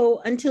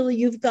go until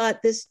you've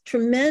got this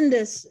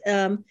tremendous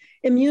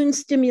immune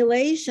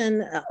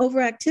stimulation,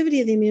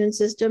 overactivity of the immune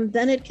system,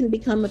 then it can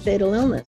become a fatal illness.